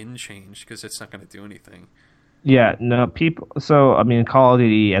a skin change, because it's not going to do anything. Yeah, no, people. So I mean, Call of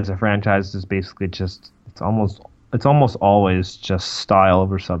Duty as a franchise is basically just it's almost always just style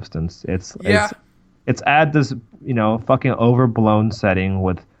over substance. It's add this fucking overblown setting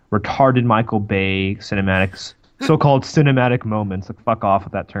with retarded Michael Bay cinematics, so-called cinematic moments. Like, fuck off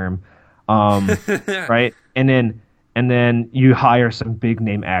with that term, right? And then you hire some big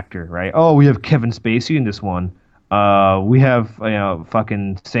name actor, right? Oh, we have Kevin Spacey in this one. We have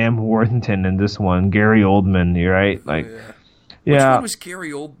fucking Sam Worthington in this one, Gary Oldman, right? Like, Which one was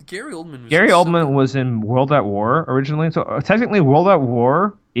Gary Oldman? Gary Oldman was in World at War originally. So technically, World at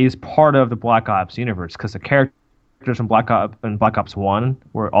War is part of the Black Ops universe, because the characters from Black Ops 1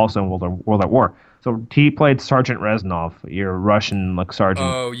 were also in World at War. So he played Sergeant Reznov, your Russian sergeant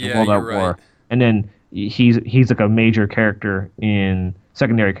in World at War, and then he's like a major character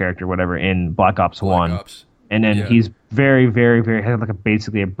secondary character, whatever, in Black Ops 1. And then he's very, very, very has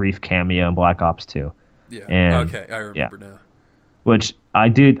basically a brief cameo in Black Ops 2. Yeah. And, okay, I remember now. Which I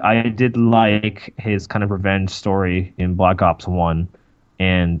did like his kind of revenge story in Black Ops 1,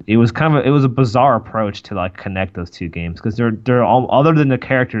 and it was a bizarre approach to connect those two games, because they're all, other than the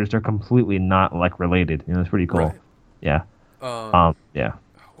characters, they're completely not related. It's pretty cool. Right. Yeah. Yeah.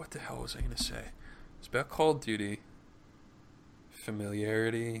 What the hell was I gonna say? It's about Call of Duty.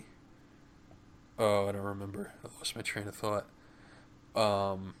 Familiarity. Oh, I don't remember. I lost my train of thought.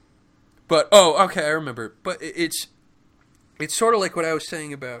 But okay, I remember. But it's sort of like what I was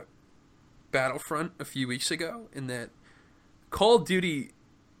saying about Battlefront a few weeks ago, in that Call of Duty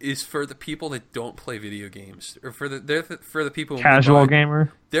is for the people that don't play video games, or for the people casual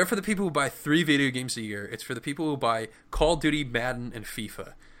gamer. They're for the people who buy 3 video games a year. It's for the people who buy Call of Duty, Madden, and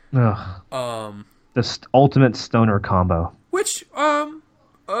FIFA. Ugh. The ultimate stoner combo. Which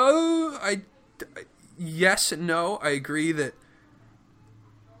yes and no. I agree that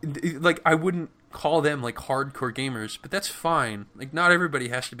I wouldn't call them hardcore gamers, but that's fine. Not everybody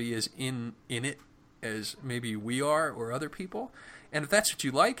has to be as in it as maybe we are or other people. And if that's what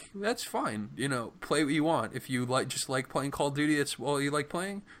you like, that's fine. Play what you want. If you just like playing Call of Duty, that's all you like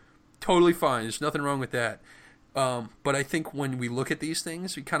playing, totally fine. There's nothing wrong with that. But I think when we look at these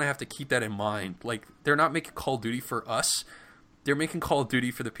things, we kind of have to keep that in mind. They're not making Call of Duty for us. They're making Call of Duty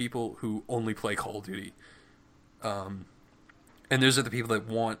for the people who only play Call of Duty. And those are the people that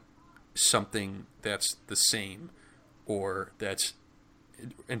want something that's the same, or that's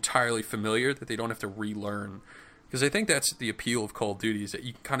entirely familiar, that they don't have to relearn. Because I think that's the appeal of Call of Duty, is that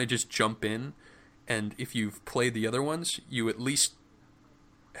you kind of just jump in and if you've played the other ones, you at least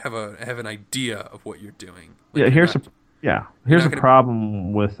have an idea of what you're doing. Like, here's a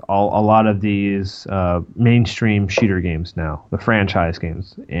problem with a lot of these mainstream shooter games now, the franchise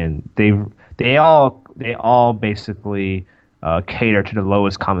games, and they all basically cater to the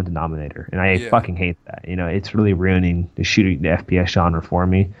lowest common denominator, and I fucking hate that. You know, it's really ruining the FPS genre for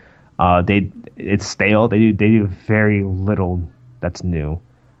me. It's stale. They do very little that's new.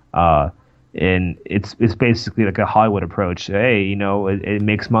 And it's basically like a Hollywood approach. Hey, you know, it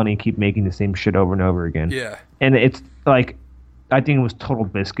makes money, keep making the same shit over and over again. Yeah. And it's like, I think it was Total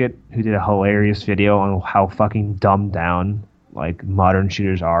Biscuit who did a hilarious video on how fucking dumbed down like modern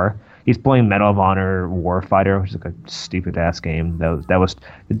shooters are. He's playing Medal of Honor Warfighter, which is like a stupid ass game. That was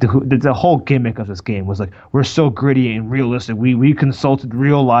the whole gimmick of this game was like, we're so gritty and realistic. We consulted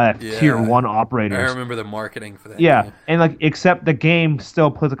real life tier 1 operators. I remember the marketing for that. Yeah, and like except the game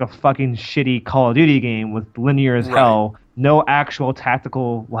still plays like a fucking shitty Call of Duty game with linear as hell, no actual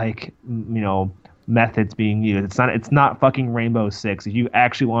tactical like methods being used. It's not fucking Rainbow Six. If you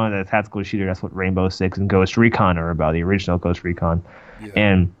actually wanted a tactical shooter, that's what Rainbow Six and Ghost Recon are about. The original Ghost Recon,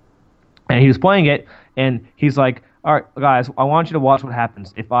 and he was playing it, and he's like, all right, guys, I want you to watch what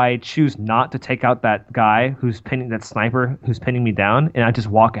happens if I choose not to take out that guy that sniper who's pinning me down, and I just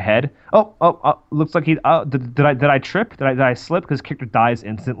walk ahead. Looks like did I trip? Did I slip? Because character dies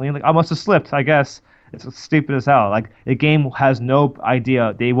instantly. And like, I must have slipped, I guess. It's stupid as hell. Like, the game has no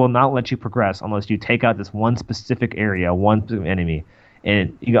idea. They will not let you progress unless you take out this one specific area, one specific enemy.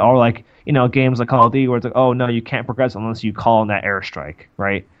 And games like Call of Duty where it's like, oh no, you can't progress unless you call in that airstrike,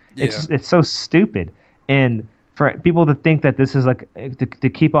 right? Yeah. It's so stupid. And for people to think that this is like to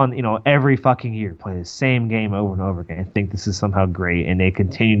keep on, every fucking year play the same game over and over again and think this is somehow great, and they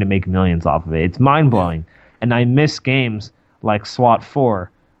continue to make millions off of it. It's mind blowing. And I miss games like SWAT 4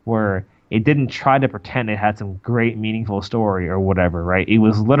 where it didn't try to pretend it had some great meaningful story or whatever, right? It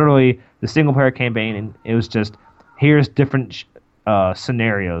was literally the single player campaign, and it was just, here's different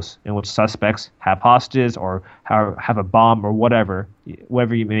scenarios in which suspects have hostages or have a bomb or whatever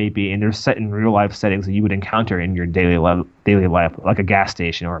you may be, and they're set in real life settings that you would encounter in your daily life, like a gas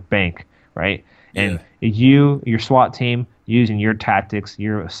station or a bank, right? And your SWAT team, using your tactics,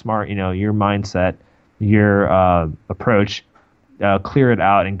 your smart, your mindset, your approach, clear it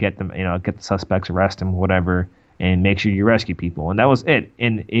out and get them, get the suspects, arrest them, whatever, and make sure you rescue people. And that was it.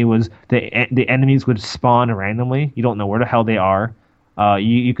 And it was the enemies would spawn randomly. You don't know where the hell they are.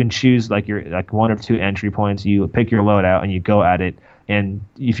 You can choose like your one or two entry points. You pick your loadout and you go at it. And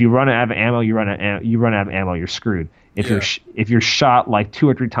if you run out of ammo, you run out of ammo. You're screwed. If you're shot like 2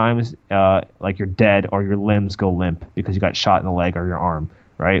 or 3 times, like you're dead, or your limbs go limp because you got shot in the leg or your arm,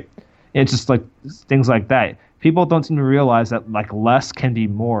 right? And it's just like things like that. People don't seem to realize that like less can be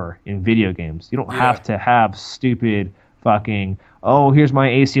more in video games. You don't have to have stupid fucking, oh, here's my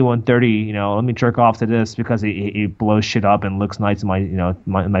AC-130, let me jerk off to this because it blows shit up and looks nice in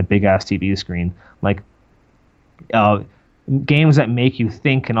my big ass TV screen. Like games that make you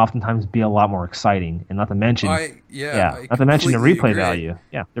think can oftentimes be a lot more exciting, and not to mention the replay value.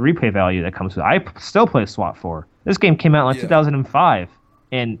 Yeah, the replay value that comes with it. I still play SWAT 4. This game came out in 2005.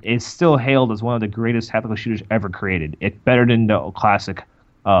 And it's still hailed as one of the greatest tactical shooters ever created. It's better than the classic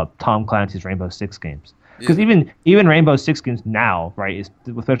Tom Clancy's Rainbow Six games. Because even Rainbow Six games now, right,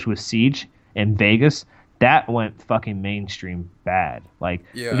 especially with Siege and Vegas, that went fucking mainstream bad. Like,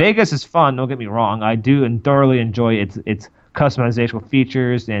 Vegas is fun, don't get me wrong. I do and thoroughly enjoy its customization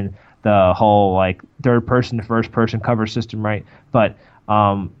features and the whole like third person to first person cover system, right? But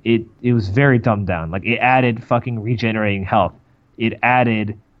it was very dumbed down. Like, it added fucking regenerating health. It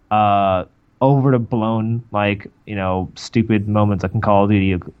added over the blown, stupid moments like in Call of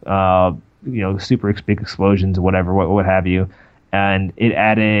Duty, super big explosions or whatever, what have you. And it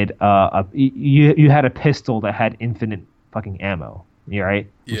added you had a pistol that had infinite fucking ammo, right?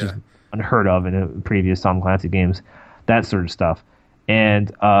 Which is unheard of in previous Tom Clancy games, that sort of stuff.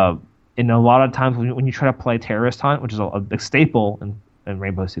 And in a lot of times when you try to play Terrorist Hunt, which is a staple in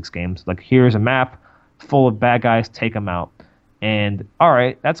Rainbow Six games, like, here's a map full of bad guys, take them out. And all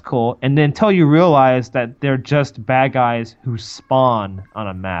right, that's cool. And then until you realize that they're just bad guys who spawn on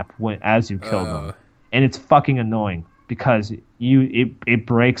a map as you kill them, and it's fucking annoying because it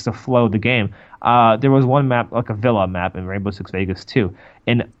breaks the flow of the game. There was one map, like a villa map in Rainbow Six Vegas 2,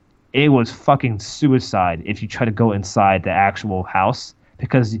 and it was fucking suicide if you try to go inside the actual house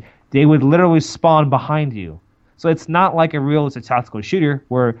because they would literally spawn behind you. So it's not like a realistic tactical shooter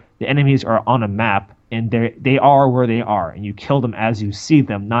where the enemies are on a map and they are where they are, and you kill them as you see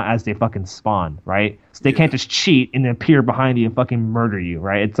them, not as they fucking spawn, right? So they can't just cheat and then appear behind you and fucking murder you,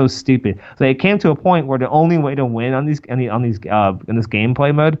 right? It's so stupid. So it came to a point where the only way to win on these in this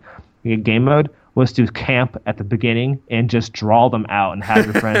gameplay mode, game mode, was to camp at the beginning and just draw them out and have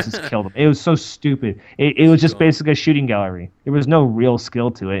your friends just kill them. It was so stupid. It was just basically a shooting gallery. There was no real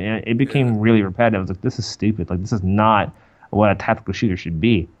skill to it, and it became really repetitive. I was like, this is stupid. Like, this is not what a tactical shooter should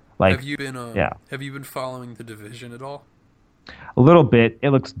be. Like, have you been following The Division at all? A little bit. It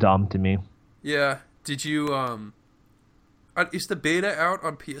looks dumb to me. Yeah. Did you is the beta out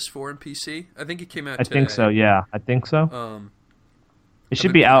on PS4 and PC? I think it came out today. I think so. Yeah, I think so. It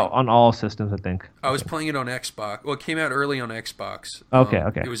should be out on all systems, I think. I was playing it on Xbox. Well, it came out early on Xbox. Okay.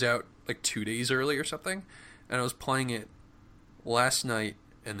 It was out like 2 days early or something, and I was playing it last night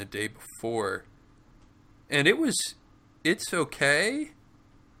and the day before, and it's okay,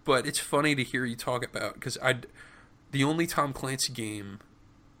 but it's funny to hear you talk about, because the only Tom Clancy game.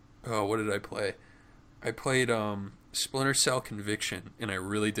 Oh, what did I play? I played Splinter Cell Conviction, and I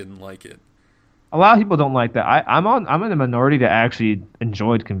really didn't like it. A lot of people don't like that. I'm in the minority that actually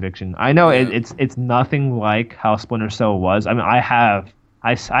enjoyed Conviction. I know it's nothing like how Splinter Cell was. I mean,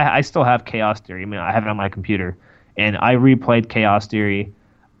 I still have Chaos Theory. I mean, I have it on my computer, and I replayed Chaos Theory,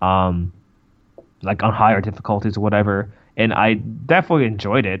 like on higher difficulties or whatever, and I definitely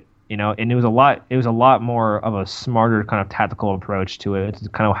enjoyed it. You know, and it was a lot more of a smarter kind of tactical approach to it. It's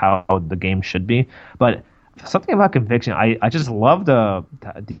kind of how the game should be. But something about Conviction, I just love the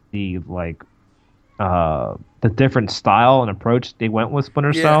different style and approach they went with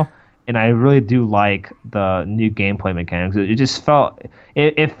Splinter Cell, and I really do like the new gameplay mechanics. It just felt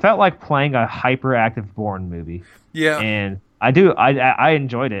like playing a hyperactive Bourne movie. Yeah, and I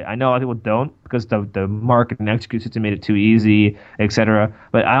enjoyed it. I know a lot of people don't, because the market and execute system made it too easy, etc.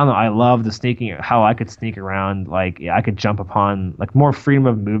 But I don't know. I love the sneaking, how I could sneak around. Like, I could jump upon, like, more freedom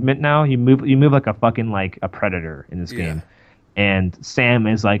of movement now. You move like a fucking, like, a predator in this game. And Sam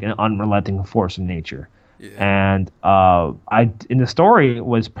is like an unrelenting force of nature. Yeah. And in the story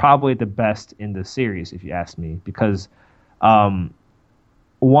was probably the best in the series, if you ask me, because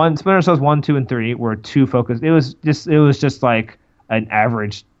Splinter Cells 1, 2, and 3 were too focused. It was just like an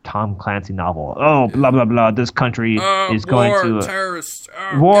average Tom Clancy novel. Oh, blah blah blah. This country is going to terrorists,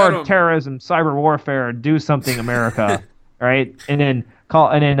 war, terrorism, cyber warfare. Do something, America, right? And then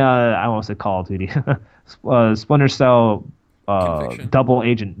I won't say Call of Duty. Splinter Cell. Double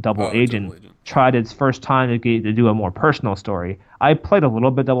Agent tried its first time to do a more personal story. I played a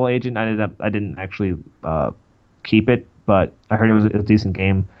little bit Double Agent. I didn't actually keep it, but I heard it was a decent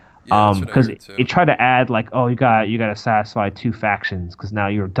game. Because it tried to add, like, oh, you got to satisfy two factions because now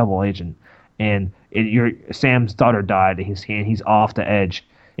you're a double agent, and Sam's daughter died, and he's off the edge,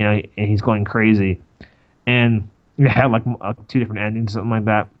 you know, and he's going crazy, and you had like two different endings, something like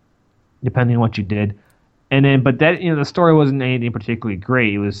that, depending on what you did. And then, but that, you know, the story wasn't anything particularly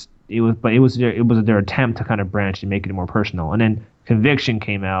great. It was their attempt to kind of branch and make it more personal. And then Conviction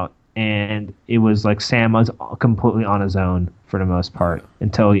came out, and it was like Sam was completely on his own for the most part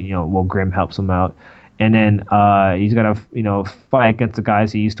until, you know, Grimm helps him out, and then he's got to, you know, fight against the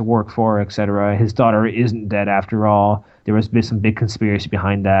guys he used to work for, etc. His daughter isn't dead after all. There was some big conspiracy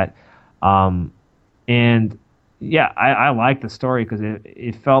behind that, and. Yeah, I like the story because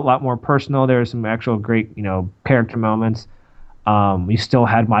it felt a lot more personal. There were some actual great, you know, character moments. We still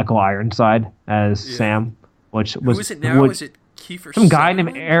had Michael Ironside as Sam, which was... Who is it now? Is it Kiefer some Sutherland? Guy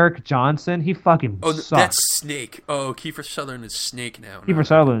named Eric Johnson. He fucking sucks. That's Snake. Oh, Kiefer Sutherland is Snake now. Kiefer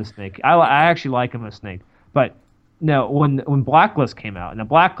Sutherland is Snake. I actually like him as Snake. But no, when Blacklist came out, and the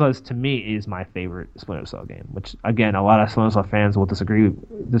Blacklist to me is my favorite Splinter Cell game, which, again, a lot of Splinter Cell fans will disagree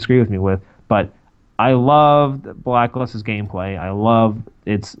with me with, but... I love Blacklist's gameplay. I love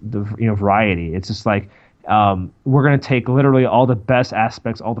its variety. It's just like we're gonna take literally all the best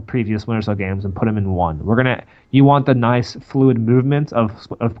aspects, all the previous Splinter Cell games, and put them in one. You want the nice fluid movement of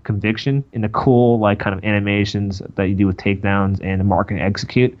Conviction and the cool like kind of animations that you do with takedowns and the mark and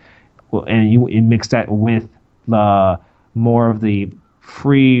execute, and you mix that with the more of the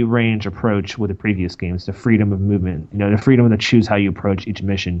free range approach with the previous games, the freedom of movement, you know, the freedom to choose how you approach each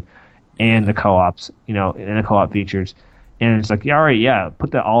mission. And the co-ops, you know, and the co-op features. And it's like, all right,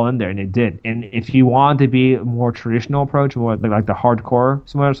 put that all in there, and it did. And if you want to be a more traditional approach, more like the hardcore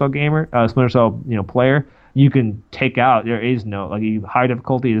Splinter Cell Splinter Cell, you know, player, you can take out. There is no high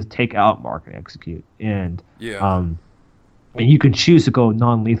difficulty is take out, mark, and execute, and and you can choose to go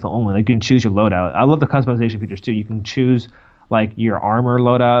non-lethal only. Like, you can choose your loadout. I love the customization features too. You can choose like your armor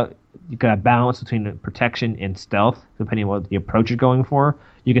loadout. You got a balance between protection and stealth, depending on what the approach you're going for.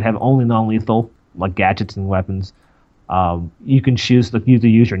 You can have only non-lethal like gadgets and weapons. You can choose to either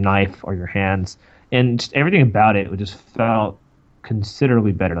use your knife or your hands, and just everything about it just felt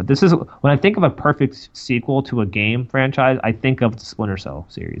considerably better. Like, this is when I think of a perfect sequel to a game franchise, I think of the Splinter Cell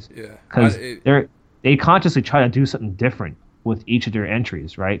series Yeah, because they consciously try to do something different with each of their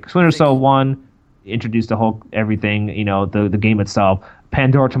entries, right? Splinter Cell 1 introduced the whole everything, the game itself.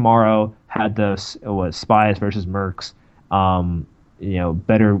 Pandora Tomorrow had the spies versus mercs,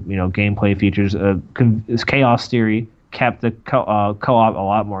 better gameplay features. Chaos Theory kept the co-op a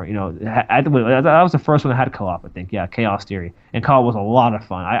lot more. That was the first one that had co-op, I think. Yeah, Chaos Theory, and co-op was a lot of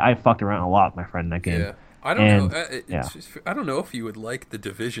fun. I fucked around a lot with my friend in that game. Yeah. I don't know. I don't know if you would like the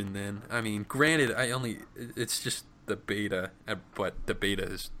Division then. I mean, granted, it's just the beta, but the beta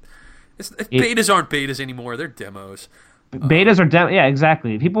is. Betas aren't betas anymore. They're demos. Betas are demo. Yeah,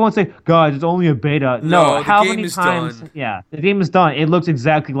 exactly. People won't say, "God, it's only a beta." No, how many times? Done. Yeah, the game is done. It looks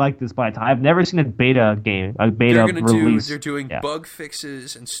exactly like this by the time. I've never seen a beta game, a beta release. They're doing bug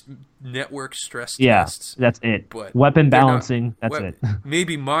fixes and network stress tests. Yeah, that's it. But weapon balancing. That's it.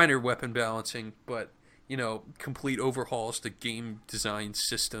 Maybe minor weapon balancing, but complete overhauls to game design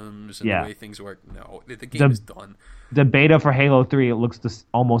systems and the way things work. No, the game is done. The beta for Halo 3, it looks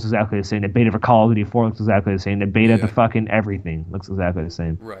almost exactly the same. The beta for Call of Duty 4 looks exactly the same. The beta to fucking everything looks exactly the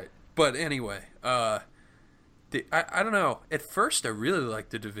same. Right. But anyway, I don't know. At first, I really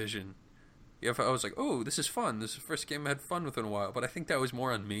liked The Division. I was like, oh, this is fun. This is the first game I had fun with in a while. But I think that was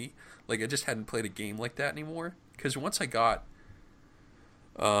more on me. Like, I just hadn't played a game like that anymore. Because once I got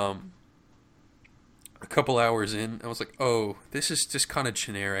a couple hours in, I was like, oh, this is just kind of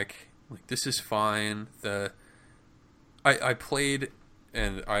generic. Like, this is fine. I played,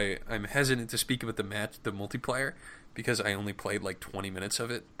 and I'm hesitant to speak about the multiplayer, because I only played like 20 minutes of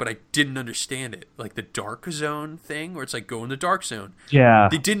it, but I didn't understand it. Like the Dark Zone thing, where it's like, go in the Dark Zone. Yeah.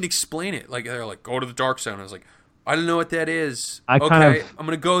 They didn't explain it. Like, they're like, go to the Dark Zone. I was like, I don't know what that is. I'm going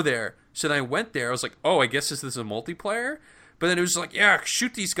to go there. So then I went there. I was like, oh, I guess this is a multiplayer? But then it was like, yeah,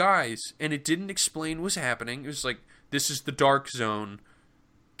 shoot these guys. And it didn't explain what was happening. It was like, this is the Dark Zone.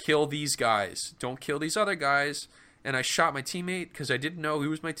 Kill these guys. Don't kill these other guys. And I shot my teammate because I didn't know he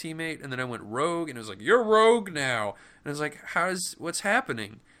was my teammate. And then I went rogue, and it was like, you're rogue now. And I was like, what's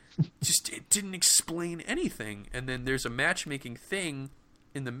happening? It didn't explain anything. And then there's a matchmaking thing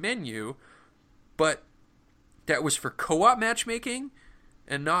in the menu, but that was for co-op matchmaking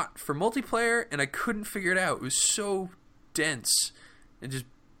and not for multiplayer. And I couldn't figure it out. It was so dense and just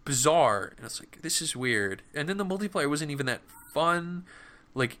bizarre. And it's like, this is weird. And then the multiplayer wasn't even that fun.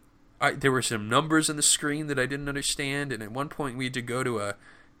 Like, there were some numbers on the screen that I didn't understand, and at one point we had to go to a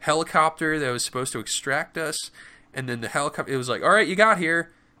helicopter that was supposed to extract us, and then the helicopter, it was like, all right, you got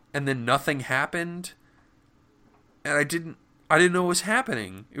here, and then nothing happened, and I didn't know what was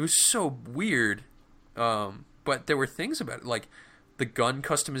happening. It was so weird, but there were things about it, like the gun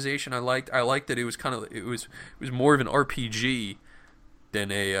customization I liked. I liked that it was it was more of an RPG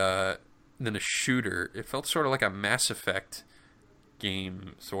than a shooter. It felt sort of like a Mass Effect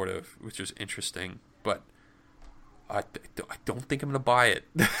game, sort of, which was interesting, but I don't think I'm gonna buy it.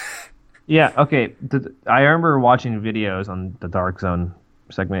 Yeah, okay. I remember watching videos on the Dark Zone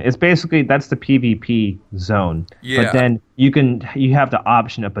segment. It's basically, that's the PvP zone. Yeah. But then you have the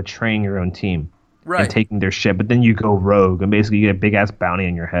option of betraying your own team, right, and taking their shit. But then you go rogue, and basically you get a big ass bounty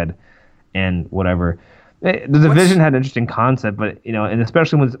on your head, and whatever. The Division had an interesting concept, but and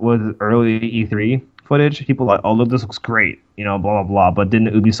especially with early E3 footage, people were like, oh, look, this looks great, blah blah blah. But then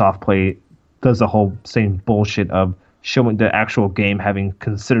Ubisoft does the whole same bullshit of showing the actual game having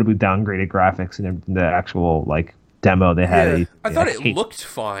considerably downgraded graphics and the actual demo they had. Yeah, I thought it looked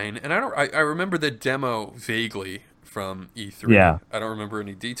fine, and I remember the demo vaguely from E3. Yeah. I don't remember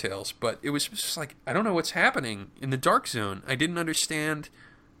any details, but it was just like, I don't know what's happening in the Dark Zone. I didn't understand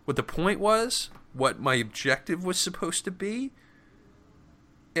what the point was, what my objective was supposed to be.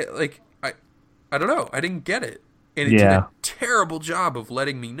 I don't know. I didn't get it. And it did a terrible job of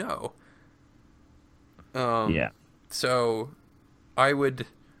letting me know. So I would...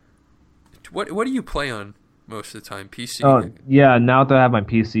 What do you play on most of the time? PC? Oh, yeah. Now that I have my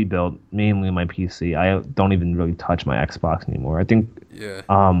PC built, mainly my PC, I don't even really touch my Xbox anymore. I think... Yeah.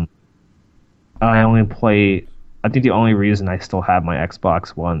 I only play... I think the only reason I still have my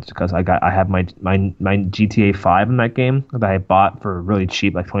Xbox One is because I have my GTA 5 in that game that I bought for really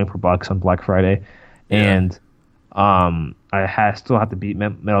cheap, like $24 on Black Friday, and I still have to beat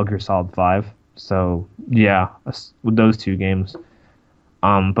Metal Gear Solid 5. So yeah, with those two games.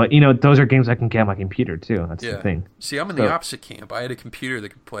 But those are games I can get on my computer too. That's the thing. See, I'm in the opposite camp. I had a computer that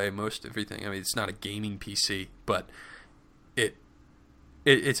could play most everything. I mean, it's not a gaming PC, but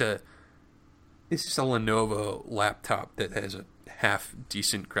it's a It's just a Lenovo laptop that has a half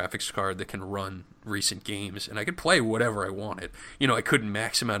decent graphics card that can run recent games, and I could play whatever I wanted. I couldn't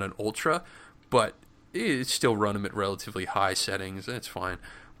max them out on ultra, but it still run them at relatively high settings. That's fine.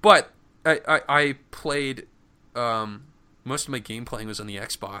 But I played most of my game playing was on the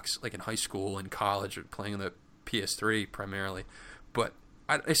Xbox, like in high school and college, playing on the PS3 primarily. But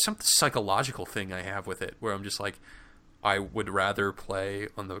it's some psychological thing I have with it where I'm just like, I would rather play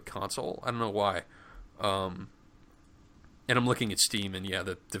on the console. I don't know why. And I'm looking at Steam, and yeah,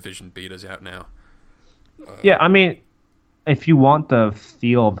 the Division beta's out now. Yeah, I mean, if you want the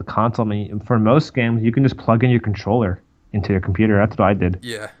feel of the console, I mean, for most games, you can just plug in your controller into your computer. That's what I did.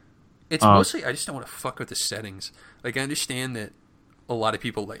 Yeah. It's mostly, I just don't want to fuck with the settings. Like, I understand that a lot of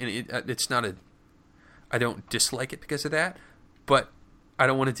people, and it's not I don't dislike it because of that, but I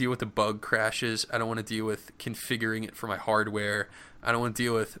don't want to deal with the bug crashes. I don't want to deal with configuring it for my hardware. I don't want to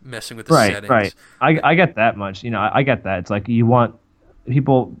deal with messing with the settings. Right. I get that much. I get that. It's like you want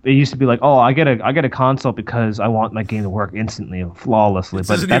people. It used to be like, oh, I get a console because I want my game to work instantly and flawlessly.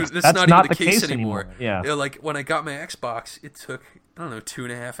 But that's not even the case anymore. Yeah. Like when I got my Xbox, it took, I don't know,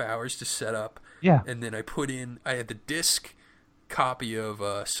 2.5 hours to set up. Yeah. And then I had the disc copy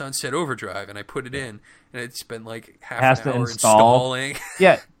of Sunset Overdrive, and I put it in, and it's been like half an hour installing.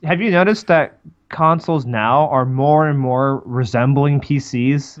 Yeah. Have you noticed that consoles now are more and more resembling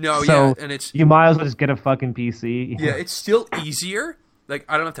PCs? No, so yeah, and you might as well just get a fucking PC. Yeah, it's still easier. Like,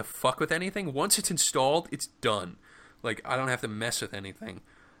 I don't have to fuck with anything. Once it's installed, it's done. Like, I don't have to mess with anything.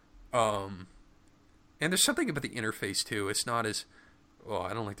 And there's something about the interface too. It's not as, well,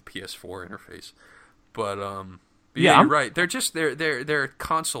 I don't like the PS4 interface, but yeah, you're right. They're just they're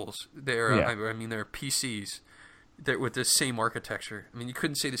consoles. They're I mean they're PCs. They're with the same architecture. I mean, you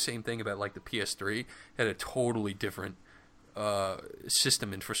couldn't say the same thing about like the PS3. It had a totally different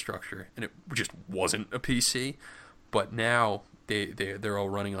system infrastructure, and it just wasn't a PC. But now they're all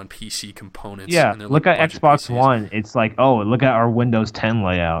running on PC components. Yeah, and look at Xbox One. It's like, oh, look at our Windows 10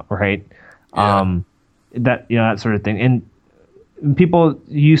 layout, right? Yeah. That sort of thing. And people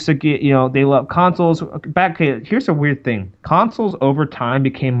used to get, they love consoles. Here's a weird thing. Consoles over time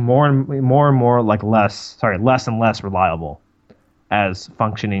became more and more like less and less reliable as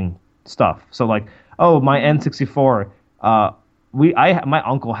functioning stuff. So like, oh, my N64, my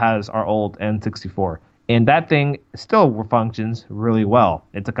uncle has our old N64, and that thing still functions really well.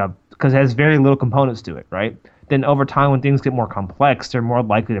 It's like because it has very little components to it, right? Then over time, when things get more complex, they're more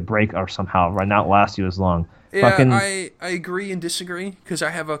likely to break or somehow not last you as long. Yeah, I agree and disagree, because I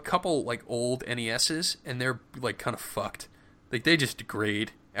have a couple like old NESs, and they're like kind of fucked. Like, they just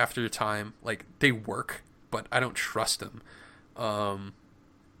degrade after a time. Like, they work, but I don't trust them.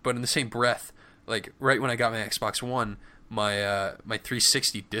 But in the same breath, like right when I got my Xbox One, my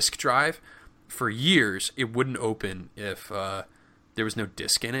 360 disc drive, for years it wouldn't open if there was no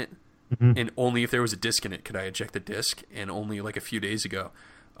disc in it, and only if there was a disc in it could I eject the disc. And only like a few days ago,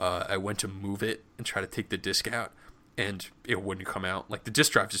 I went to move it and try to take the disc out, and it wouldn't come out. Like, the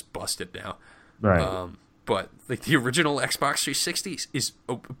disc drive just busted now. Right. But like the original Xbox 360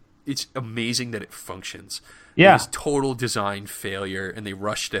 it's amazing that it functions. Yeah. It was total design failure, and they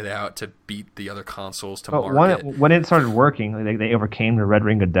rushed it out to beat the other consoles to market. When it started working, they overcame the red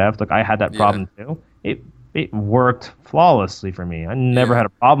ring of death. Like, I had that problem too. It worked flawlessly for me. I never had a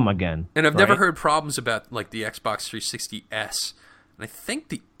problem again. And I've never heard problems about like the Xbox 360S. And I think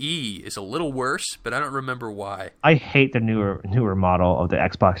the E is a little worse, but I don't remember why. I hate the newer model of the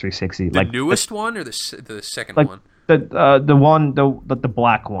Xbox 360. The newest one, or the second like one? The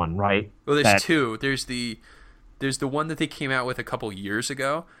black one, right? Well, there's two. There's the one that they came out with a couple years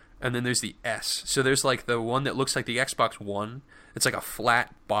ago, and then there's the S. So there's like the one that looks like the Xbox One. It's like a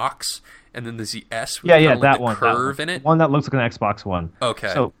flat box, and then there's the S with that one, curve in it. One that looks like an Xbox One.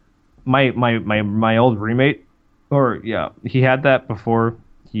 Okay. So my old roommate, he had that before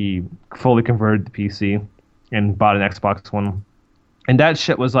he fully converted the PC and bought an Xbox One, and that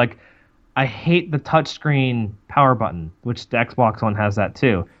shit was like, I hate the touchscreen power button, which the Xbox One has that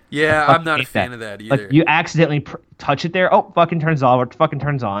too. Yeah, I'm not a fan of that either. Like, you accidentally touch it there, fucking turns off, or fucking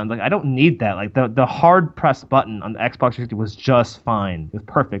turns on. Like, I don't need that. Like, the hard press button on the Xbox 360 was just fine. It was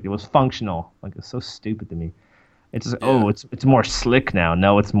perfect. It was functional. Like, it's so stupid to me. It's just, it's more slick now.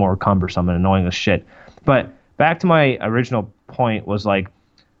 No, it's more cumbersome and annoying as shit. But back to my original point was like,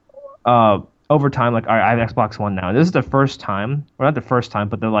 over time, like, all right, I have Xbox One now. This is the first time, or not the first time,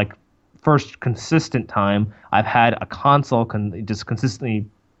 but the like first consistent time I've had a console just consistently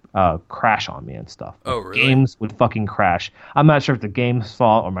crash on me and stuff. Oh, really? Games would fucking crash. I'm not sure if the game's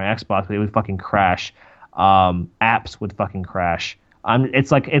fault or my Xbox, but it would fucking crash. Apps would fucking crash.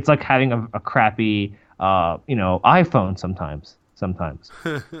 It's like having a crappy iPhone sometimes. Sometimes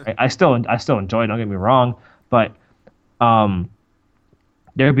I still enjoy it. Don't get me wrong, but um,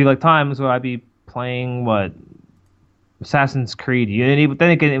 there'd be like times where I'd be playing what Assassin's Creed Unity, but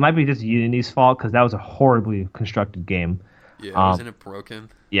then again, it might be just Unity's fault because that was a horribly constructed game. Yeah, Um, wasn't it broken?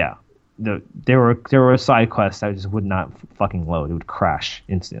 yeah, there were side quests that just would not fucking load. It would crash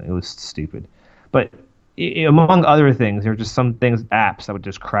instantly. It was stupid. But among other things, there were just some things, apps that would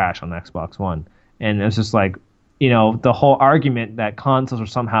just crash on the Xbox One, and it was just like, the whole argument that consoles are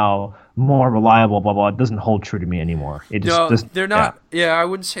somehow more reliable, blah blah, it doesn't hold true to me anymore. It No, just they're yeah. not. Yeah, I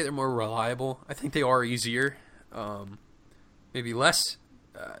wouldn't say they're more reliable. I think they are easier. Maybe less.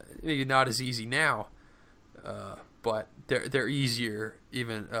 Maybe not as easy now. But they're easier.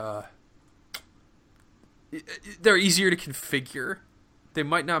 Even they're easier to configure. They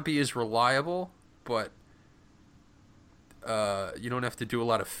might not be as reliable, but you don't have to do a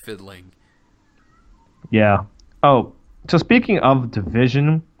lot of fiddling. Yeah. Oh, so speaking of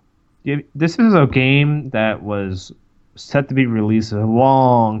Division, this is a game that was set to be released a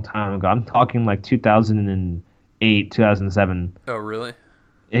long time ago. I'm talking like 2008, 2007. Oh, really?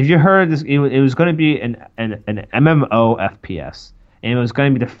 Have you heard this? It was going to be an MMO FPS, and it was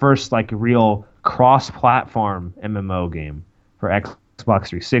going to be the first like real cross-platform MMO game for Xbox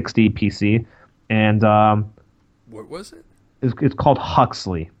 360, PC, and What was it? it's called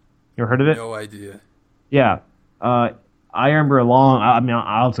Huxley. You ever heard of it? No idea. Yeah. I remember I mean,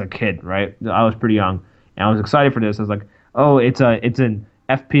 I was a kid, right? I was pretty young, and I was excited for this. I was like, oh, it's an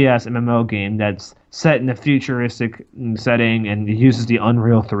FPS MMO game that's set in a futuristic setting, and it uses the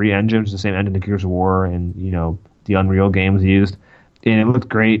Unreal 3 engine, which is the same engine the Gears of War and the Unreal games used. And it looked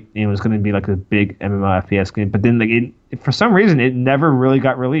great. And it was going to be like a big MMO FPS game, but then like for some reason it never really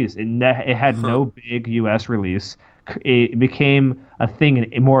got released. It had no big US release. It became a thing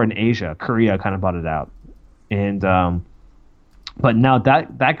more in Asia. Korea kind of bought it out, and but now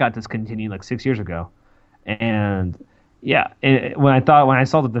that got discontinued like 6 years ago, and yeah, when I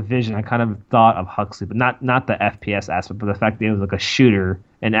saw the Division, I kind of thought of Huxley, but not the FPS aspect, but the fact that it was like a shooter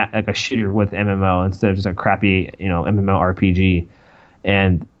and like a shooter with MMO instead of just a crappy MMO RPG,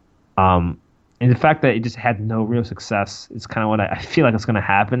 and and the fact that it just had no real success is kind of what I feel like it's going to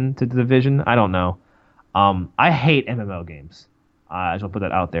happen to the Division. I don't know. I hate MMO games. I just want to put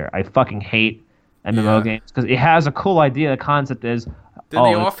that out there. I fucking hate MMO games because it has a cool idea. The concept is They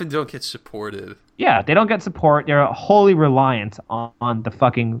often don't get supported. Yeah, they don't get support. They're wholly reliant on the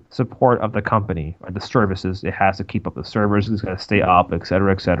fucking support of the company or the services. It has to keep up the servers. It's got to stay up, et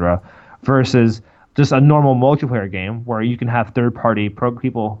cetera, et cetera. Versus just a normal multiplayer game where you can have third-party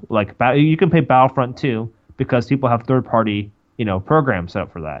people like you can play Battlefront 2 because people have third-party programs set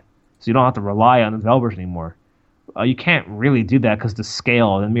up for that. So you don't have to rely on the developers anymore. You can't really do that because the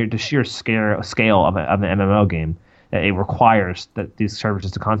sheer scale of an MMO game, it requires that these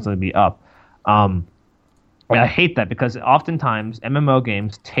services to constantly be up. And I hate that because oftentimes MMO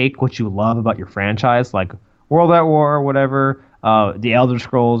games take what you love about your franchise, like World at War or whatever, the Elder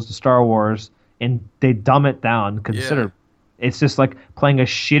Scrolls, the Star Wars, and they dumb it down considerably. Yeah. It's just like playing a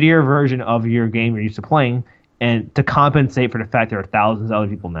shittier version of your game you're used to playing, and to compensate for the fact there are thousands of other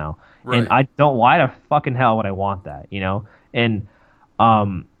people now. Right. And I don't. Why the fucking hell would I want that? And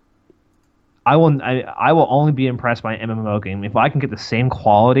I will only be impressed by an MMO game if I can get the same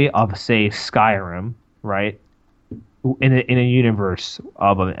quality of, say, Skyrim, right, in a universe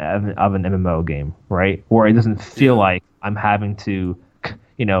of an MMO game, right, where it doesn't feel like I'm having to,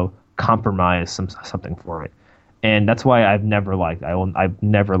 compromise something for it. And that's why I've never liked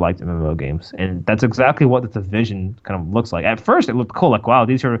MMO games, and that's exactly what the Division kind of looks like. At first, it looked cool, like wow,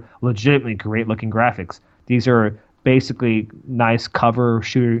 these are legitimately great looking graphics. These are basically nice cover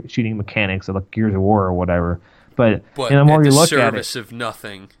shooting mechanics of like Gears of War or whatever. But the more you look at it, service of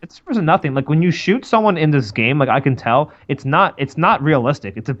nothing. It's service of nothing. Like when you shoot someone in this game, like I can tell it's not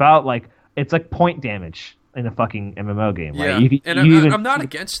realistic. It's about like it's like point damage in a fucking MMO game. Yeah, right? I'm not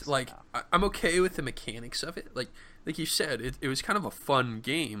against I'm okay with the mechanics of it. Like you said, it was kind of a fun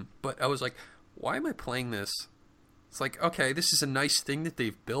game, but I was like, why am I playing this? It's like, okay, this is a nice thing that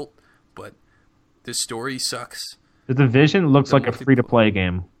they've built, but the story sucks. The Division looks like a free-to-play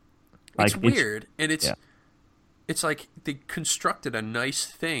game. It's weird, and it's like they constructed a nice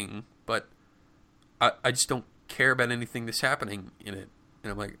thing, but I just don't care about anything that's happening in it.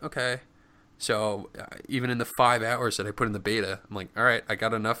 And I'm like, okay. So even in the 5 hours that I put in the beta, I'm like, all right, I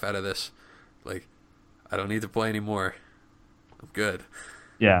got enough out of this. Like, I don't need to play anymore. I'm good.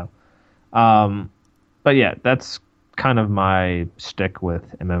 Yeah. But yeah, that's kind of my stick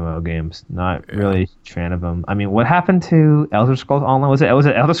with MMO games. Not Yeah. really a fan of them. I mean, what happened to Elder Scrolls Online? Was it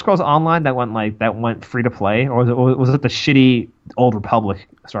Elder Scrolls Online that went free to play, or was it the shitty Old Republic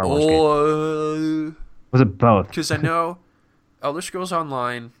Star Wars game? Oh, Was it both? because I know Elder Scrolls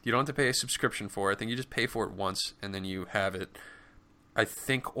Online, you don't have to pay a subscription for it. I think you just pay for it once and then you have it. I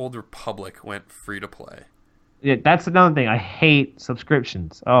think Old Republic went free to play. Yeah, that's another thing. I hate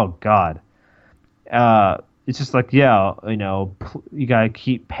subscriptions. Oh God. It's just like, yeah, you gotta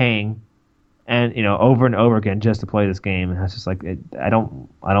keep paying, and over and over again just to play this game. And it's just like, I don't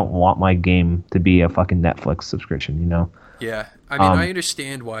want my game to be a fucking Netflix subscription. Yeah, I mean, I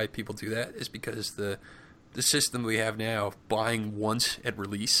understand why people do that. Is because the system we have now, of buying once at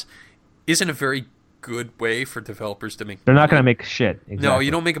release, isn't a very good way for developers to make. They're money. not gonna make shit. Exactly. No, you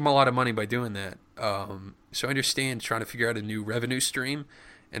don't make them a lot of money by doing that. So I understand trying to figure out a new revenue stream,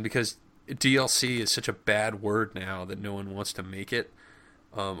 and because DLC is such a bad word now that no one wants to make it,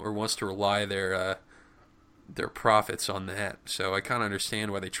 or wants to rely their profits on that. So I kind of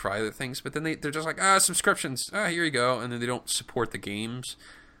understand why they try other things, but then they're just like, subscriptions, here you go, and then they don't support the games.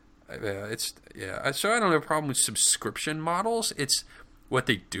 So I don't have a problem with subscription models. It's what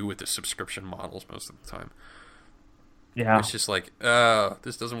they do with the subscription models most of the time. Yeah, it's just like,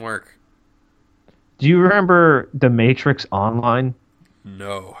 this doesn't work. Do you remember The Matrix Online?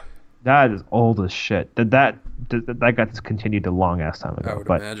 No. That is old as shit. That got discontinued a long ass time ago. I would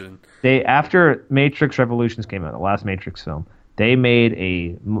imagine. After Matrix Revolutions came out, the last Matrix film, they made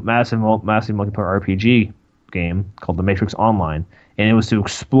a massive multiplayer RPG game called The Matrix Online, and it was to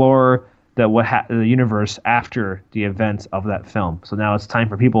explore the universe after the events of that film. So now it's time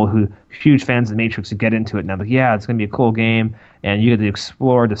for people who huge fans of The Matrix to get into it. Now, yeah, it's gonna be a cool game, and you get to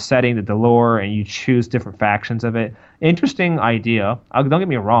explore the setting, the lore, and you choose different factions of it. Interesting idea. Don't get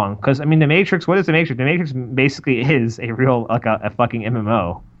me wrong, because I mean, The Matrix. What is The Matrix? The Matrix basically is a real a fucking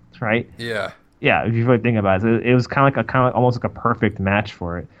MMO, right? Yeah. Yeah, if you really think about it, it was kind of almost like a perfect match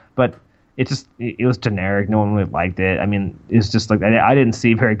for it. But it was generic. No one really liked it. I mean, it's just like I didn't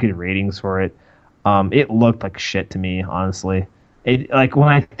see very good ratings for it. It looked like shit to me, honestly. When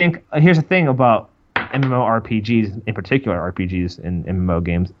I think, here's the thing about MMORPGs, in particular RPGs in MMO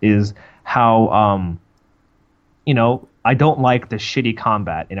games, is how I don't like the shitty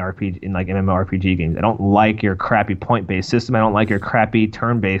combat in MMORPG games. I don't like your crappy point-based system. I don't like your crappy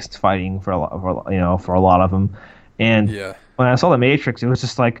turn-based fighting for a lot of them. And when I saw The Matrix, it was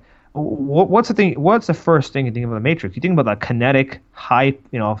just like, what's the thing? What's the first thing you think about The Matrix? You think about the kinetic, high,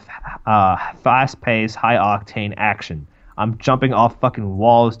 fast-paced, high-octane action. I'm jumping off fucking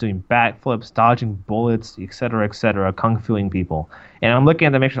walls, doing backflips, dodging bullets, etc., kung fuing people. And I'm looking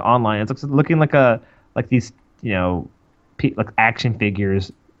at The Matrix Online. It's looking like these, like action figures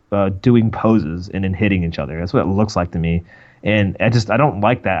doing poses and then hitting each other. That's what it looks like to me. And I don't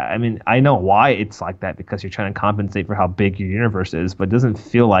like that. I mean, I know why it's like that, because you're trying to compensate for how big your universe is, but it doesn't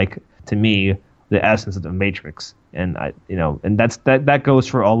feel like, to me, the essence of The Matrix. And and that goes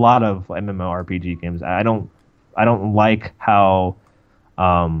for a lot of MMORPG games. I don't like how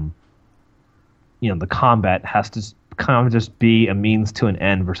the combat has to kind of just be a means to an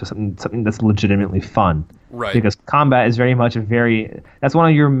end versus something that's legitimately fun. Right. Because combat is very much that's one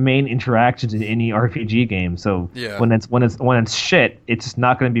of your main interactions in any RPG game. So when it's shit, it's just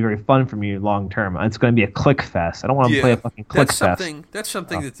not going to be very fun for me long term. It's going to be a click fest. I don't want to play a fucking click fest. That's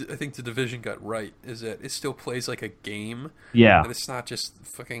something that I think the Division got right, is that it still plays like a game. Yeah. And it's not just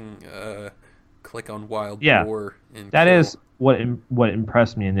fucking click on wild boar and that kill. is what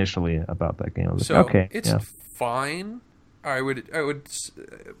impressed me initially about that game. I was like, okay, it's fine. I would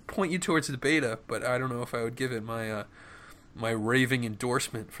point you towards the beta, but I don't know if I would give it my my raving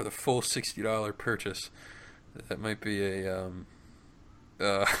endorsement for the full $60 purchase. That might be a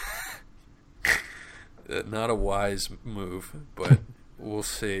not a wise move, but we'll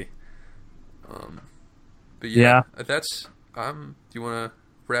see. But that's do you want to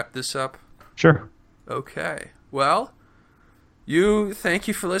wrap this up? Sure. Okay. Well, thank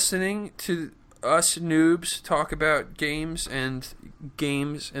you for listening to us noobs talk about games and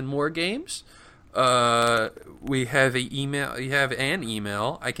more games. We have an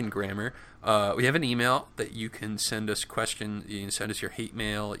email. I can grammar. We have an email that you can send us questions. You can send us your hate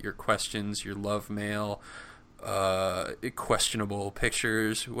mail, your questions, your love mail, questionable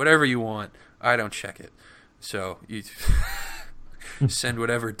pictures, whatever you want. I don't check it, so you send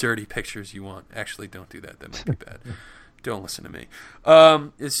whatever dirty pictures you want. Actually, don't do that. That might be bad. Don't listen to me.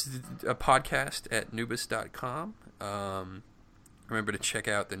 It's a podcast at Noobist.com. Remember to check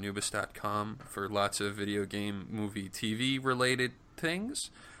out the Noobist.com for lots of video game, movie, TV related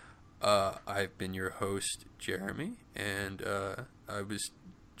things. I've been your host, Jeremy, and I was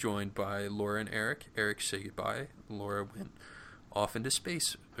joined by Laura and Eric. Eric, say goodbye. Laura went off into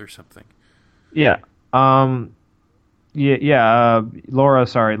space or something. Yeah. Laura,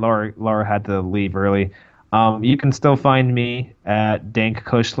 sorry, Laura had to leave early. You can still find me at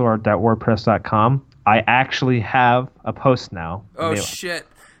dankcoachlore.wordpress.com. I actually have a post now. Oh, shit.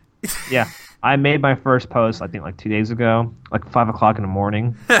 Yeah. I made my first post, I think, like 2 days ago, like 5 o'clock in the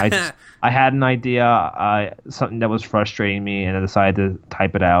morning. I had an idea, something that was frustrating me, and I decided to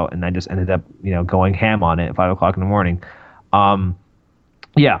type it out, and I just ended up, going ham on it at 5 o'clock in the morning. I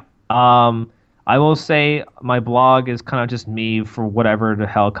will say my blog is kind of just me for whatever the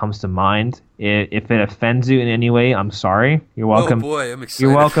hell comes to mind. If it offends you in any way, I'm sorry. You're welcome. Oh boy, I'm excited.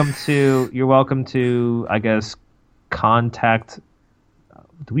 You're welcome to, I guess, contact.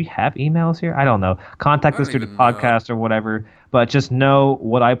 Do we have emails here? I don't know. Contact us through the podcast or whatever. But just know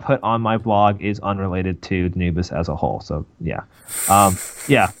what I put on my blog is unrelated to Noobist as a whole. So yeah,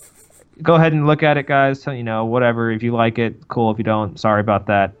 yeah. Go ahead and look at it, guys. So, whatever. If you like it, cool. If you don't, sorry about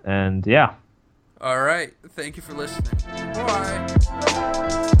that. And yeah. All right. Thank you for listening. Bye.